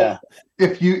 Well,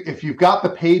 if you've got the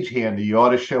page handy, you ought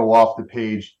to show off the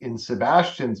page in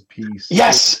Sebastian's piece.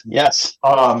 Yes.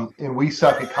 In We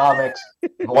Suck at Comics,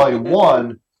 Volume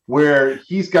 1, where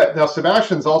he's got now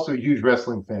Sebastian's also a huge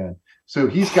wrestling fan, so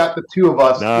he's got the two of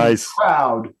us in the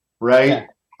crowd, right?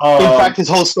 Yeah. In fact, his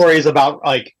whole story is about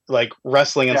like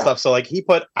wrestling and stuff. So like he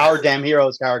put Our Damn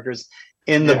Heroes characters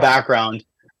in the background.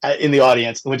 In the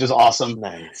audience, which is awesome.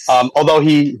 Nice. Although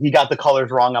he got the colors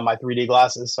wrong on my 3D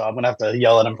glasses, so I'm gonna have to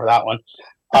yell at him for that one.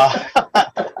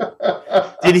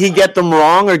 Did he get them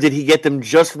wrong, or did he get them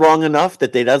just wrong enough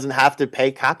that they doesn't have to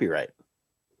pay copyright?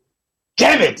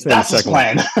 Damn it! That's his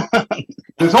plan.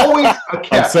 There's always a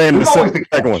catch. I'm saying the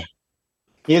second one.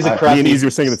 He is a crafty. Me and Easy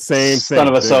were saying the same thing. Son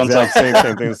of a so-and-so. Same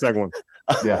thing. The second one.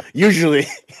 Yeah. Usually.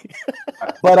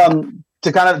 But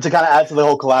to kind of add to the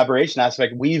whole collaboration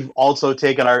aspect, we've also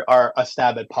taken a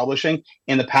stab at publishing.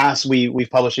 In the past, we've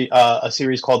published a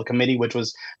series called The Committee, which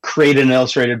was created and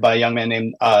illustrated by a young man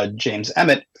named James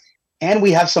Emmett, and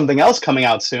we have something else coming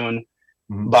out soon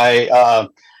by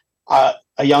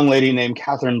a young lady named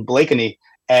Catherine Blakeney,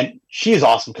 and she is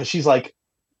awesome because she's like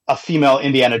a female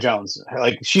Indiana Jones.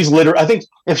 Like she's literally, I think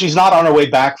if she's not on her way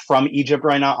back from Egypt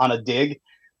right now on a dig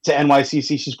to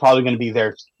NYCC, she's probably going to be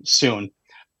there soon.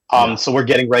 So we're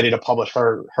getting ready to publish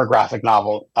her graphic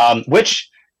novel, which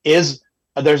is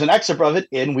there's an excerpt of it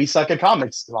in We Suck at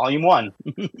Comics, Volume 1.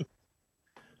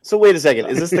 So wait a second.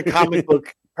 Is this the comic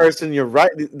book person you're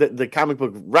the comic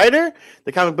book writer,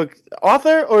 the comic book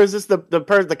author, or is this the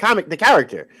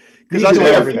character? Because I was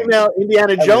like, female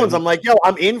Indiana Jones. I'm like, yo,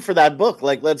 I'm in for that book.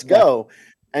 Like, let's go.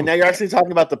 And now you're actually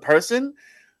talking about the person.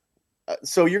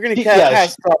 So you're going to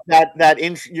pass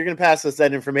you're going to pass us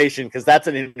that information because that's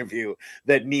an interview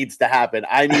that needs to happen.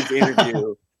 I need to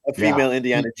interview a female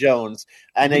Indiana Jones,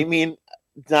 and I mean,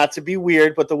 not to be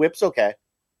weird, but the whip's okay.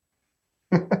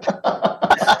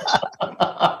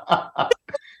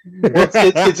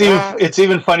 It's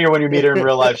even funnier when you meet her in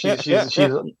real life. She's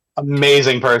an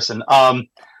amazing person.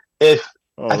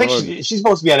 I think she's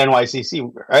supposed to be at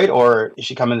NYCC, right? Or is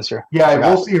she coming this year? Yeah,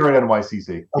 we'll see her at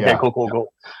NYCC. Okay,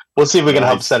 cool. We'll see if we can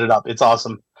help set it up. It's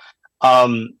awesome.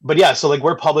 But yeah, so like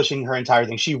we're publishing her entire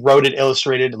thing. She wrote it,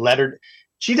 illustrated, lettered.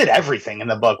 She did everything in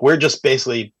the book. We're just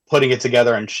basically putting it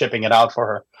together and shipping it out for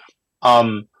her.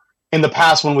 In the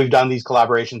past, when we've done these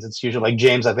collaborations, it's usually like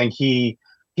James. I think he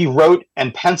wrote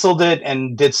and penciled it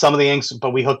and did some of the inks,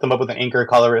 but we hooked them up with an inker,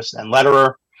 colorist, and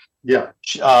letterer. Yeah.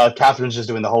 Catherine's just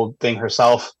doing the whole thing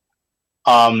herself.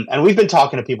 And we've been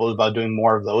talking to people about doing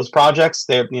more of those projects.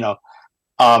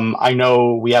 I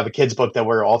know we have a kids book that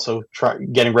we're also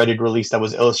getting ready to release that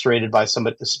was illustrated by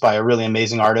a really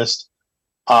amazing artist.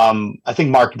 I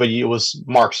think it was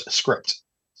Mark's script.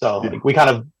 So we kind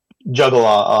of juggle a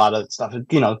lot of stuff,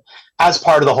 as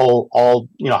part of the whole,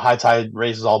 high tide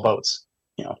raises all boats,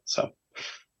 so.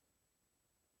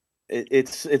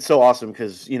 It's so awesome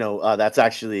because that's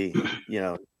actually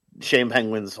Shane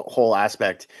Penguin's whole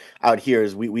aspect out here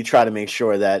is we try to make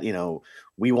sure that,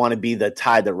 we want to be the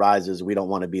tide that rises. We don't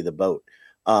want to be the boat.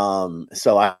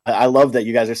 So I love that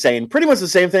you guys are saying pretty much the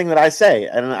same thing that I say,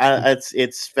 and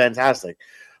it's fantastic.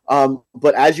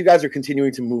 But as you guys are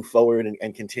continuing to move forward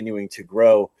and continuing to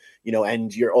grow,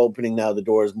 and you're opening now the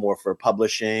doors more for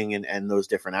publishing and those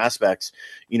different aspects,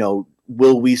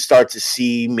 will we start to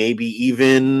see maybe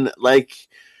even like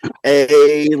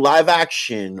a live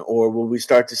action, or will we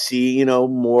start to see,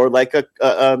 more like a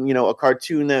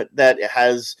cartoon that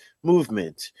has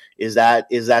movement? Is that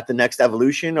the next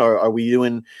evolution, or are we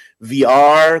doing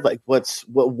VR? Like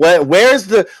where's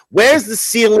the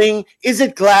ceiling? Is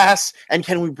it glass? And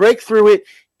can we break through it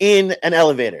in an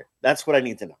elevator? That's what I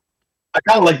need to know. I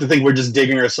kind of like to think we're just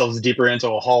digging ourselves deeper into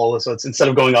a hole. So it's instead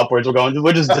of going upwards,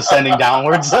 we're just descending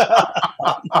downwards.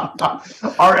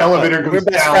 Our elevator goes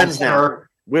down, sir.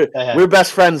 We're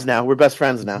best friends now. We're best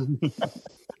friends now.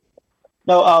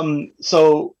 No,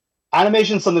 so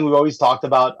animation is something we've always talked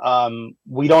about.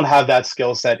 We don't have that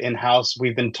skill set in-house.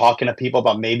 We've been talking to people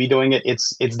about maybe doing it.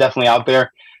 It's definitely out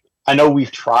there. I know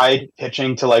we've tried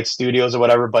pitching to like studios or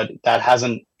whatever, but that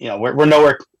hasn't, we're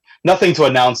nowhere, nothing to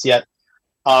announce yet.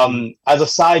 As a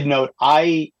side note,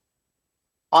 I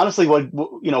honestly,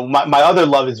 my other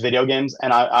love is video games,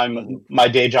 and my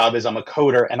day job is I'm a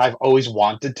coder, and I've always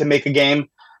wanted to make a game,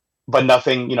 but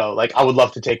nothing, like I would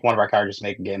love to take one of our characters to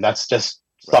make a game. That's just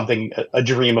something, a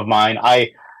dream of mine.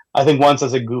 I think once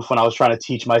as a goof, when I was trying to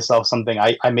teach myself something,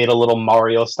 I made a little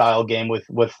Mario style game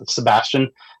with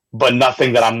Sebastian, but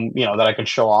nothing that that I could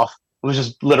show off. It was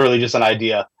just literally just an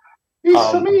idea.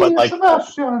 But like,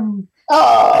 Sebastian.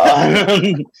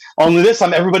 Only this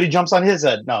time everybody jumps on his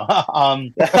head. No. That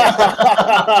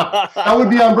would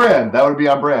be on brand. That would be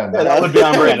on brand. Yeah, that would be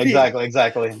on brand.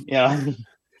 Exactly. Yeah.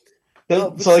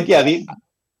 So like,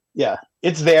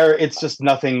 it's there. It's just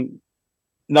nothing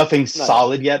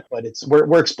solid yet, but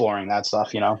we're exploring that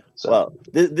stuff, So well,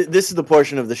 this is the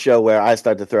portion of the show where I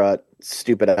start to throw out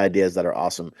stupid ideas that are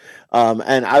awesome.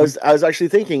 And I was actually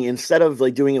thinking, instead of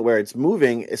like doing it where it's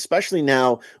moving, especially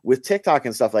now with TikTok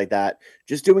and stuff like that,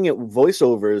 just doing it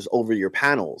voiceovers over your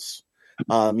panels.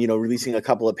 Releasing a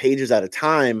couple of pages at a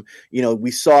time.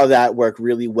 We saw that work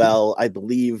really well. I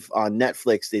believe on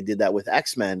Netflix they did that with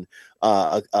X-Men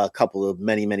a couple of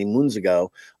many moons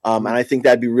ago. And I think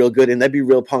that'd be real good, and that'd be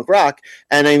real punk rock.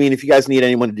 And I mean, if you guys need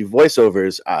anyone to do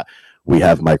voiceovers, we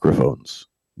have microphones.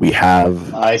 We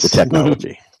have the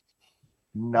technology.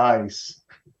 Nice.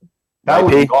 That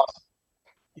would be awesome.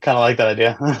 You kind of like that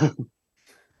idea.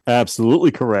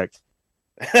 Absolutely correct.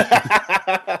 Oh,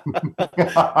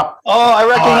 I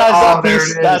recognize that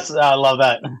piece. I love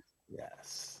that.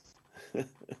 Yes.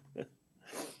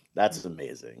 That's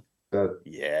amazing.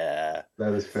 That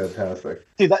is fantastic.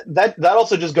 See, that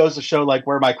also just goes to show like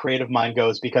where my creative mind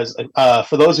goes, because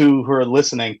for those who are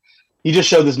listening, you just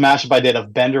showed this mashup I did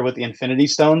of Bender with the Infinity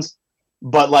Stones,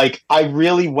 but like I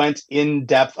really went in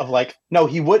depth of like, no,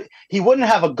 he wouldn't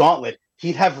have a gauntlet.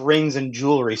 He'd have rings and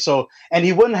jewelry. So, and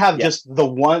he wouldn't have just the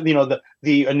one,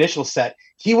 the initial set.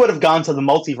 He would have gone to the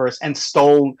multiverse and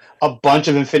stole a bunch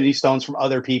of Infinity Stones from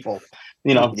other people.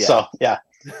 So yeah.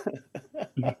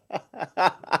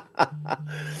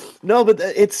 No, but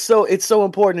it's so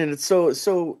important, and it's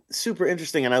so super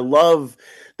interesting, and I love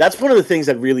that's one of the things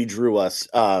that really drew us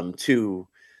to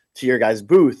your guys'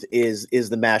 booth is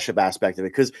the mashup aspect of it,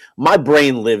 because my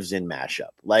brain lives in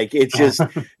mashup. Like it's just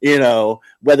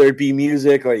whether it be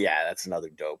music or that's another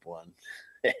dope one.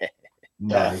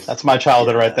 Nice. That's my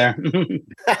childhood right there.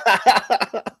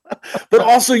 But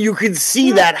also you can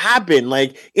see that happen.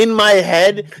 Like in my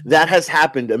head, that has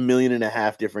happened 1.5 million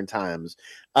different times.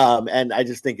 And I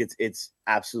just think it's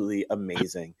absolutely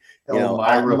amazing.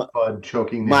 Elmira Fudd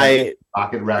choking the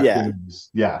pocket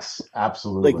raccoons. Yeah. Yes,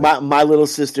 absolutely. Like my little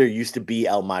sister used to be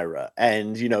Elmira,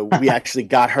 and we actually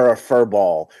got her a fur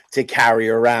ball to carry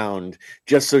around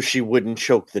just so she wouldn't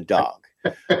choke the dog.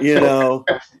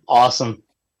 Awesome.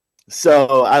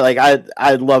 So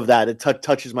I love that. It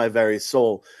touches my very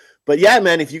soul. But yeah,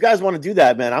 man, if you guys want to do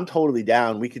that, man, I'm totally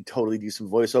down. We could totally do some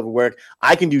voiceover work.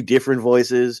 I can do different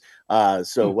voices.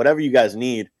 So whatever you guys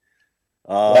need.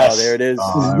 Yes. There it is.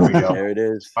 There we go. There it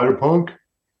is. Spider-Punk.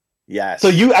 Yes. So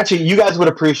you guys would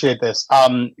appreciate this.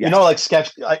 Like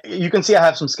sketch. You can see I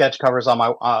have some sketch covers on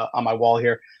my wall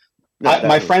here. No,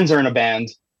 my friends are in a band,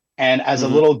 and as a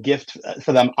little gift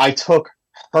for them, I took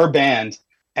her band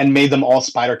and made them all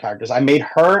Spider characters. I made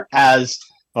her as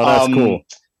that's cool.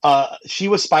 She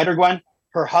was Spider-Gwen.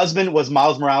 Her husband was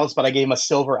Miles Morales, but I gave him a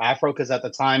silver afro because at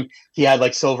the time he had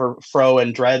like silver fro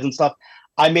and dreads and stuff.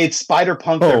 I made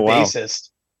Spider-Punk their bassist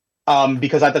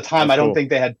because at the time I don't think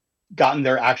they had gotten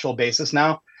their actual bassist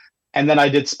now. And then I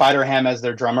did Spider Ham as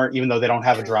their drummer, even though they don't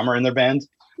have a drummer in their band.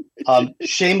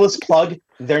 Shameless plug.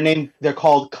 They're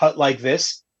called Cut Like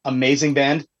This. Amazing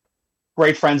band.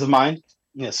 Great friends of mine.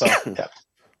 Yeah. So yeah.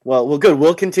 Well, good.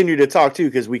 We'll continue to talk too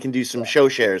because we can do some show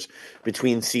shares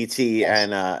between CT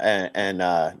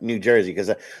and New Jersey.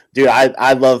 Because, dude,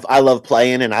 I love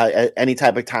playing, and any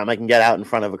type of time I can get out in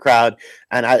front of a crowd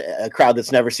and a crowd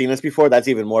that's never seen us before, that's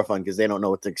even more fun because they don't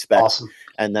know what to expect. Awesome.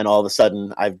 And then all of a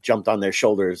sudden, I've jumped on their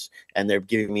shoulders and they're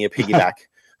giving me a piggyback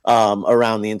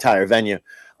around the entire venue.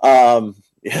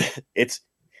 It's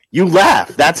you laugh.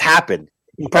 That's happened.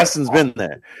 Preston's been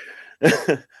there.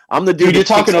 I'm the dude. You're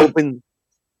talking open.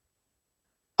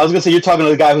 I was gonna say you're talking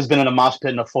to the guy who's been in a mosh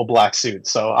pit in a full black suit,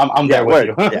 so I'm there with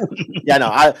you.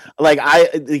 No,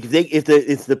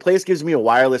 if the place gives me a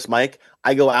wireless mic,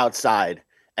 I go outside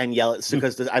and yell it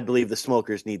because I believe the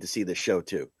smokers need to see the show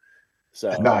too.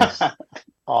 So Nice.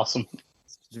 Awesome.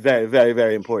 It's very, very,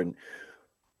 very important.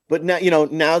 But now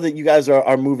that you guys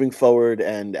are moving forward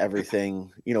and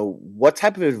everything, what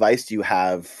type of advice do you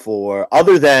have for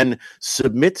other than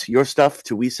submit your stuff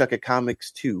to We Suck at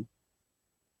Comics 2?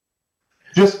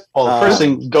 Just First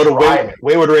thing, go to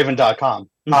waywardraven.com.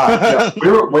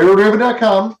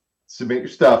 waywardraven.com. Submit your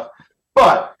stuff,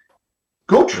 but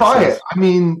go try it. I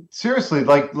mean, seriously,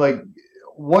 like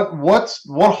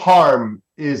what harm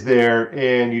is there?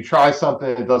 And you try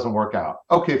something, it doesn't work out.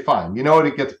 Okay, fine. You know what?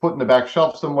 It gets put in the back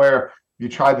shelf somewhere. You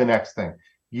try the next thing.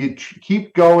 You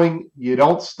keep going. You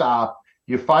don't stop.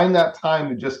 You find that time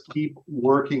to just keep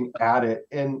working at it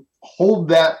and hold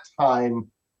that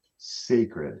time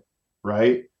sacred.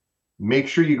 Right? Make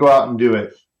sure you go out and do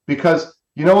it because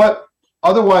you know what?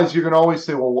 Otherwise, you're going to always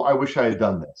say, well, I wish I had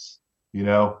done this.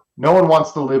 No one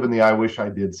wants to live in the I wish I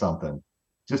did something.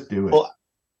 Just do it. Well,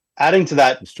 adding to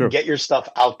that, get your stuff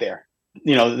out there.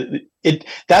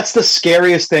 That's the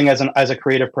scariest thing as a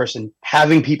creative person,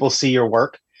 having people see your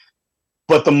work.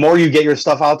 But the more you get your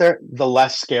stuff out there, the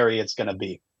less scary it's going to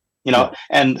be.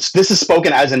 And this is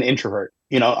spoken as an introvert.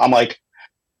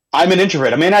 I'm an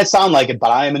introvert. I mean, I sound like it,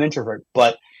 but I am an introvert.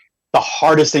 But the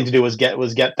hardest thing to do was get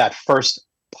that first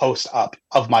post up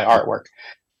of my artwork.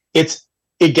 It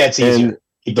gets easier.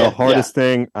 The hardest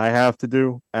thing I have to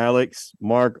do, Alex,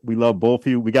 Mark, we love both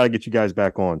of you. We got to get you guys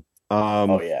back on. We're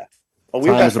time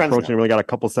is approaching. We only got a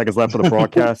couple seconds left for the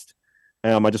broadcast.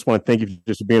 I just want to thank you for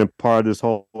just being a part of this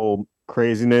whole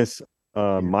craziness,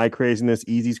 my craziness,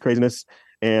 Easy's craziness.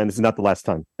 And this is not the last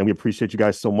time. And we appreciate you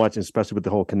guys so much, and especially with the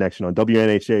whole connection on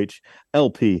WNHH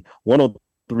LP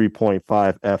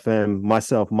 103.5 FM.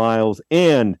 Myself, Miles,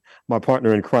 and my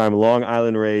partner in crime, Long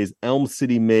Island Rays, Elm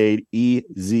City made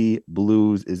EZ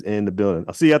Blues is in the building.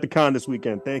 I'll see you at the con this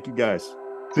weekend. Thank you guys.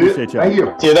 Appreciate y'all. Thank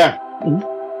you. See you there.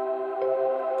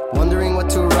 Wondering what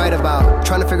to write about,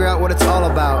 trying to figure out what it's all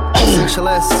about.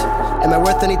 Essentialist, am I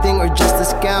worth anything or just a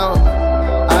scout?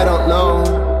 I don't know.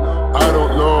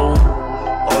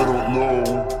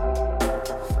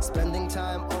 Spending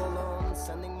time all alone,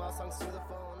 sending my songs to the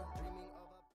phone.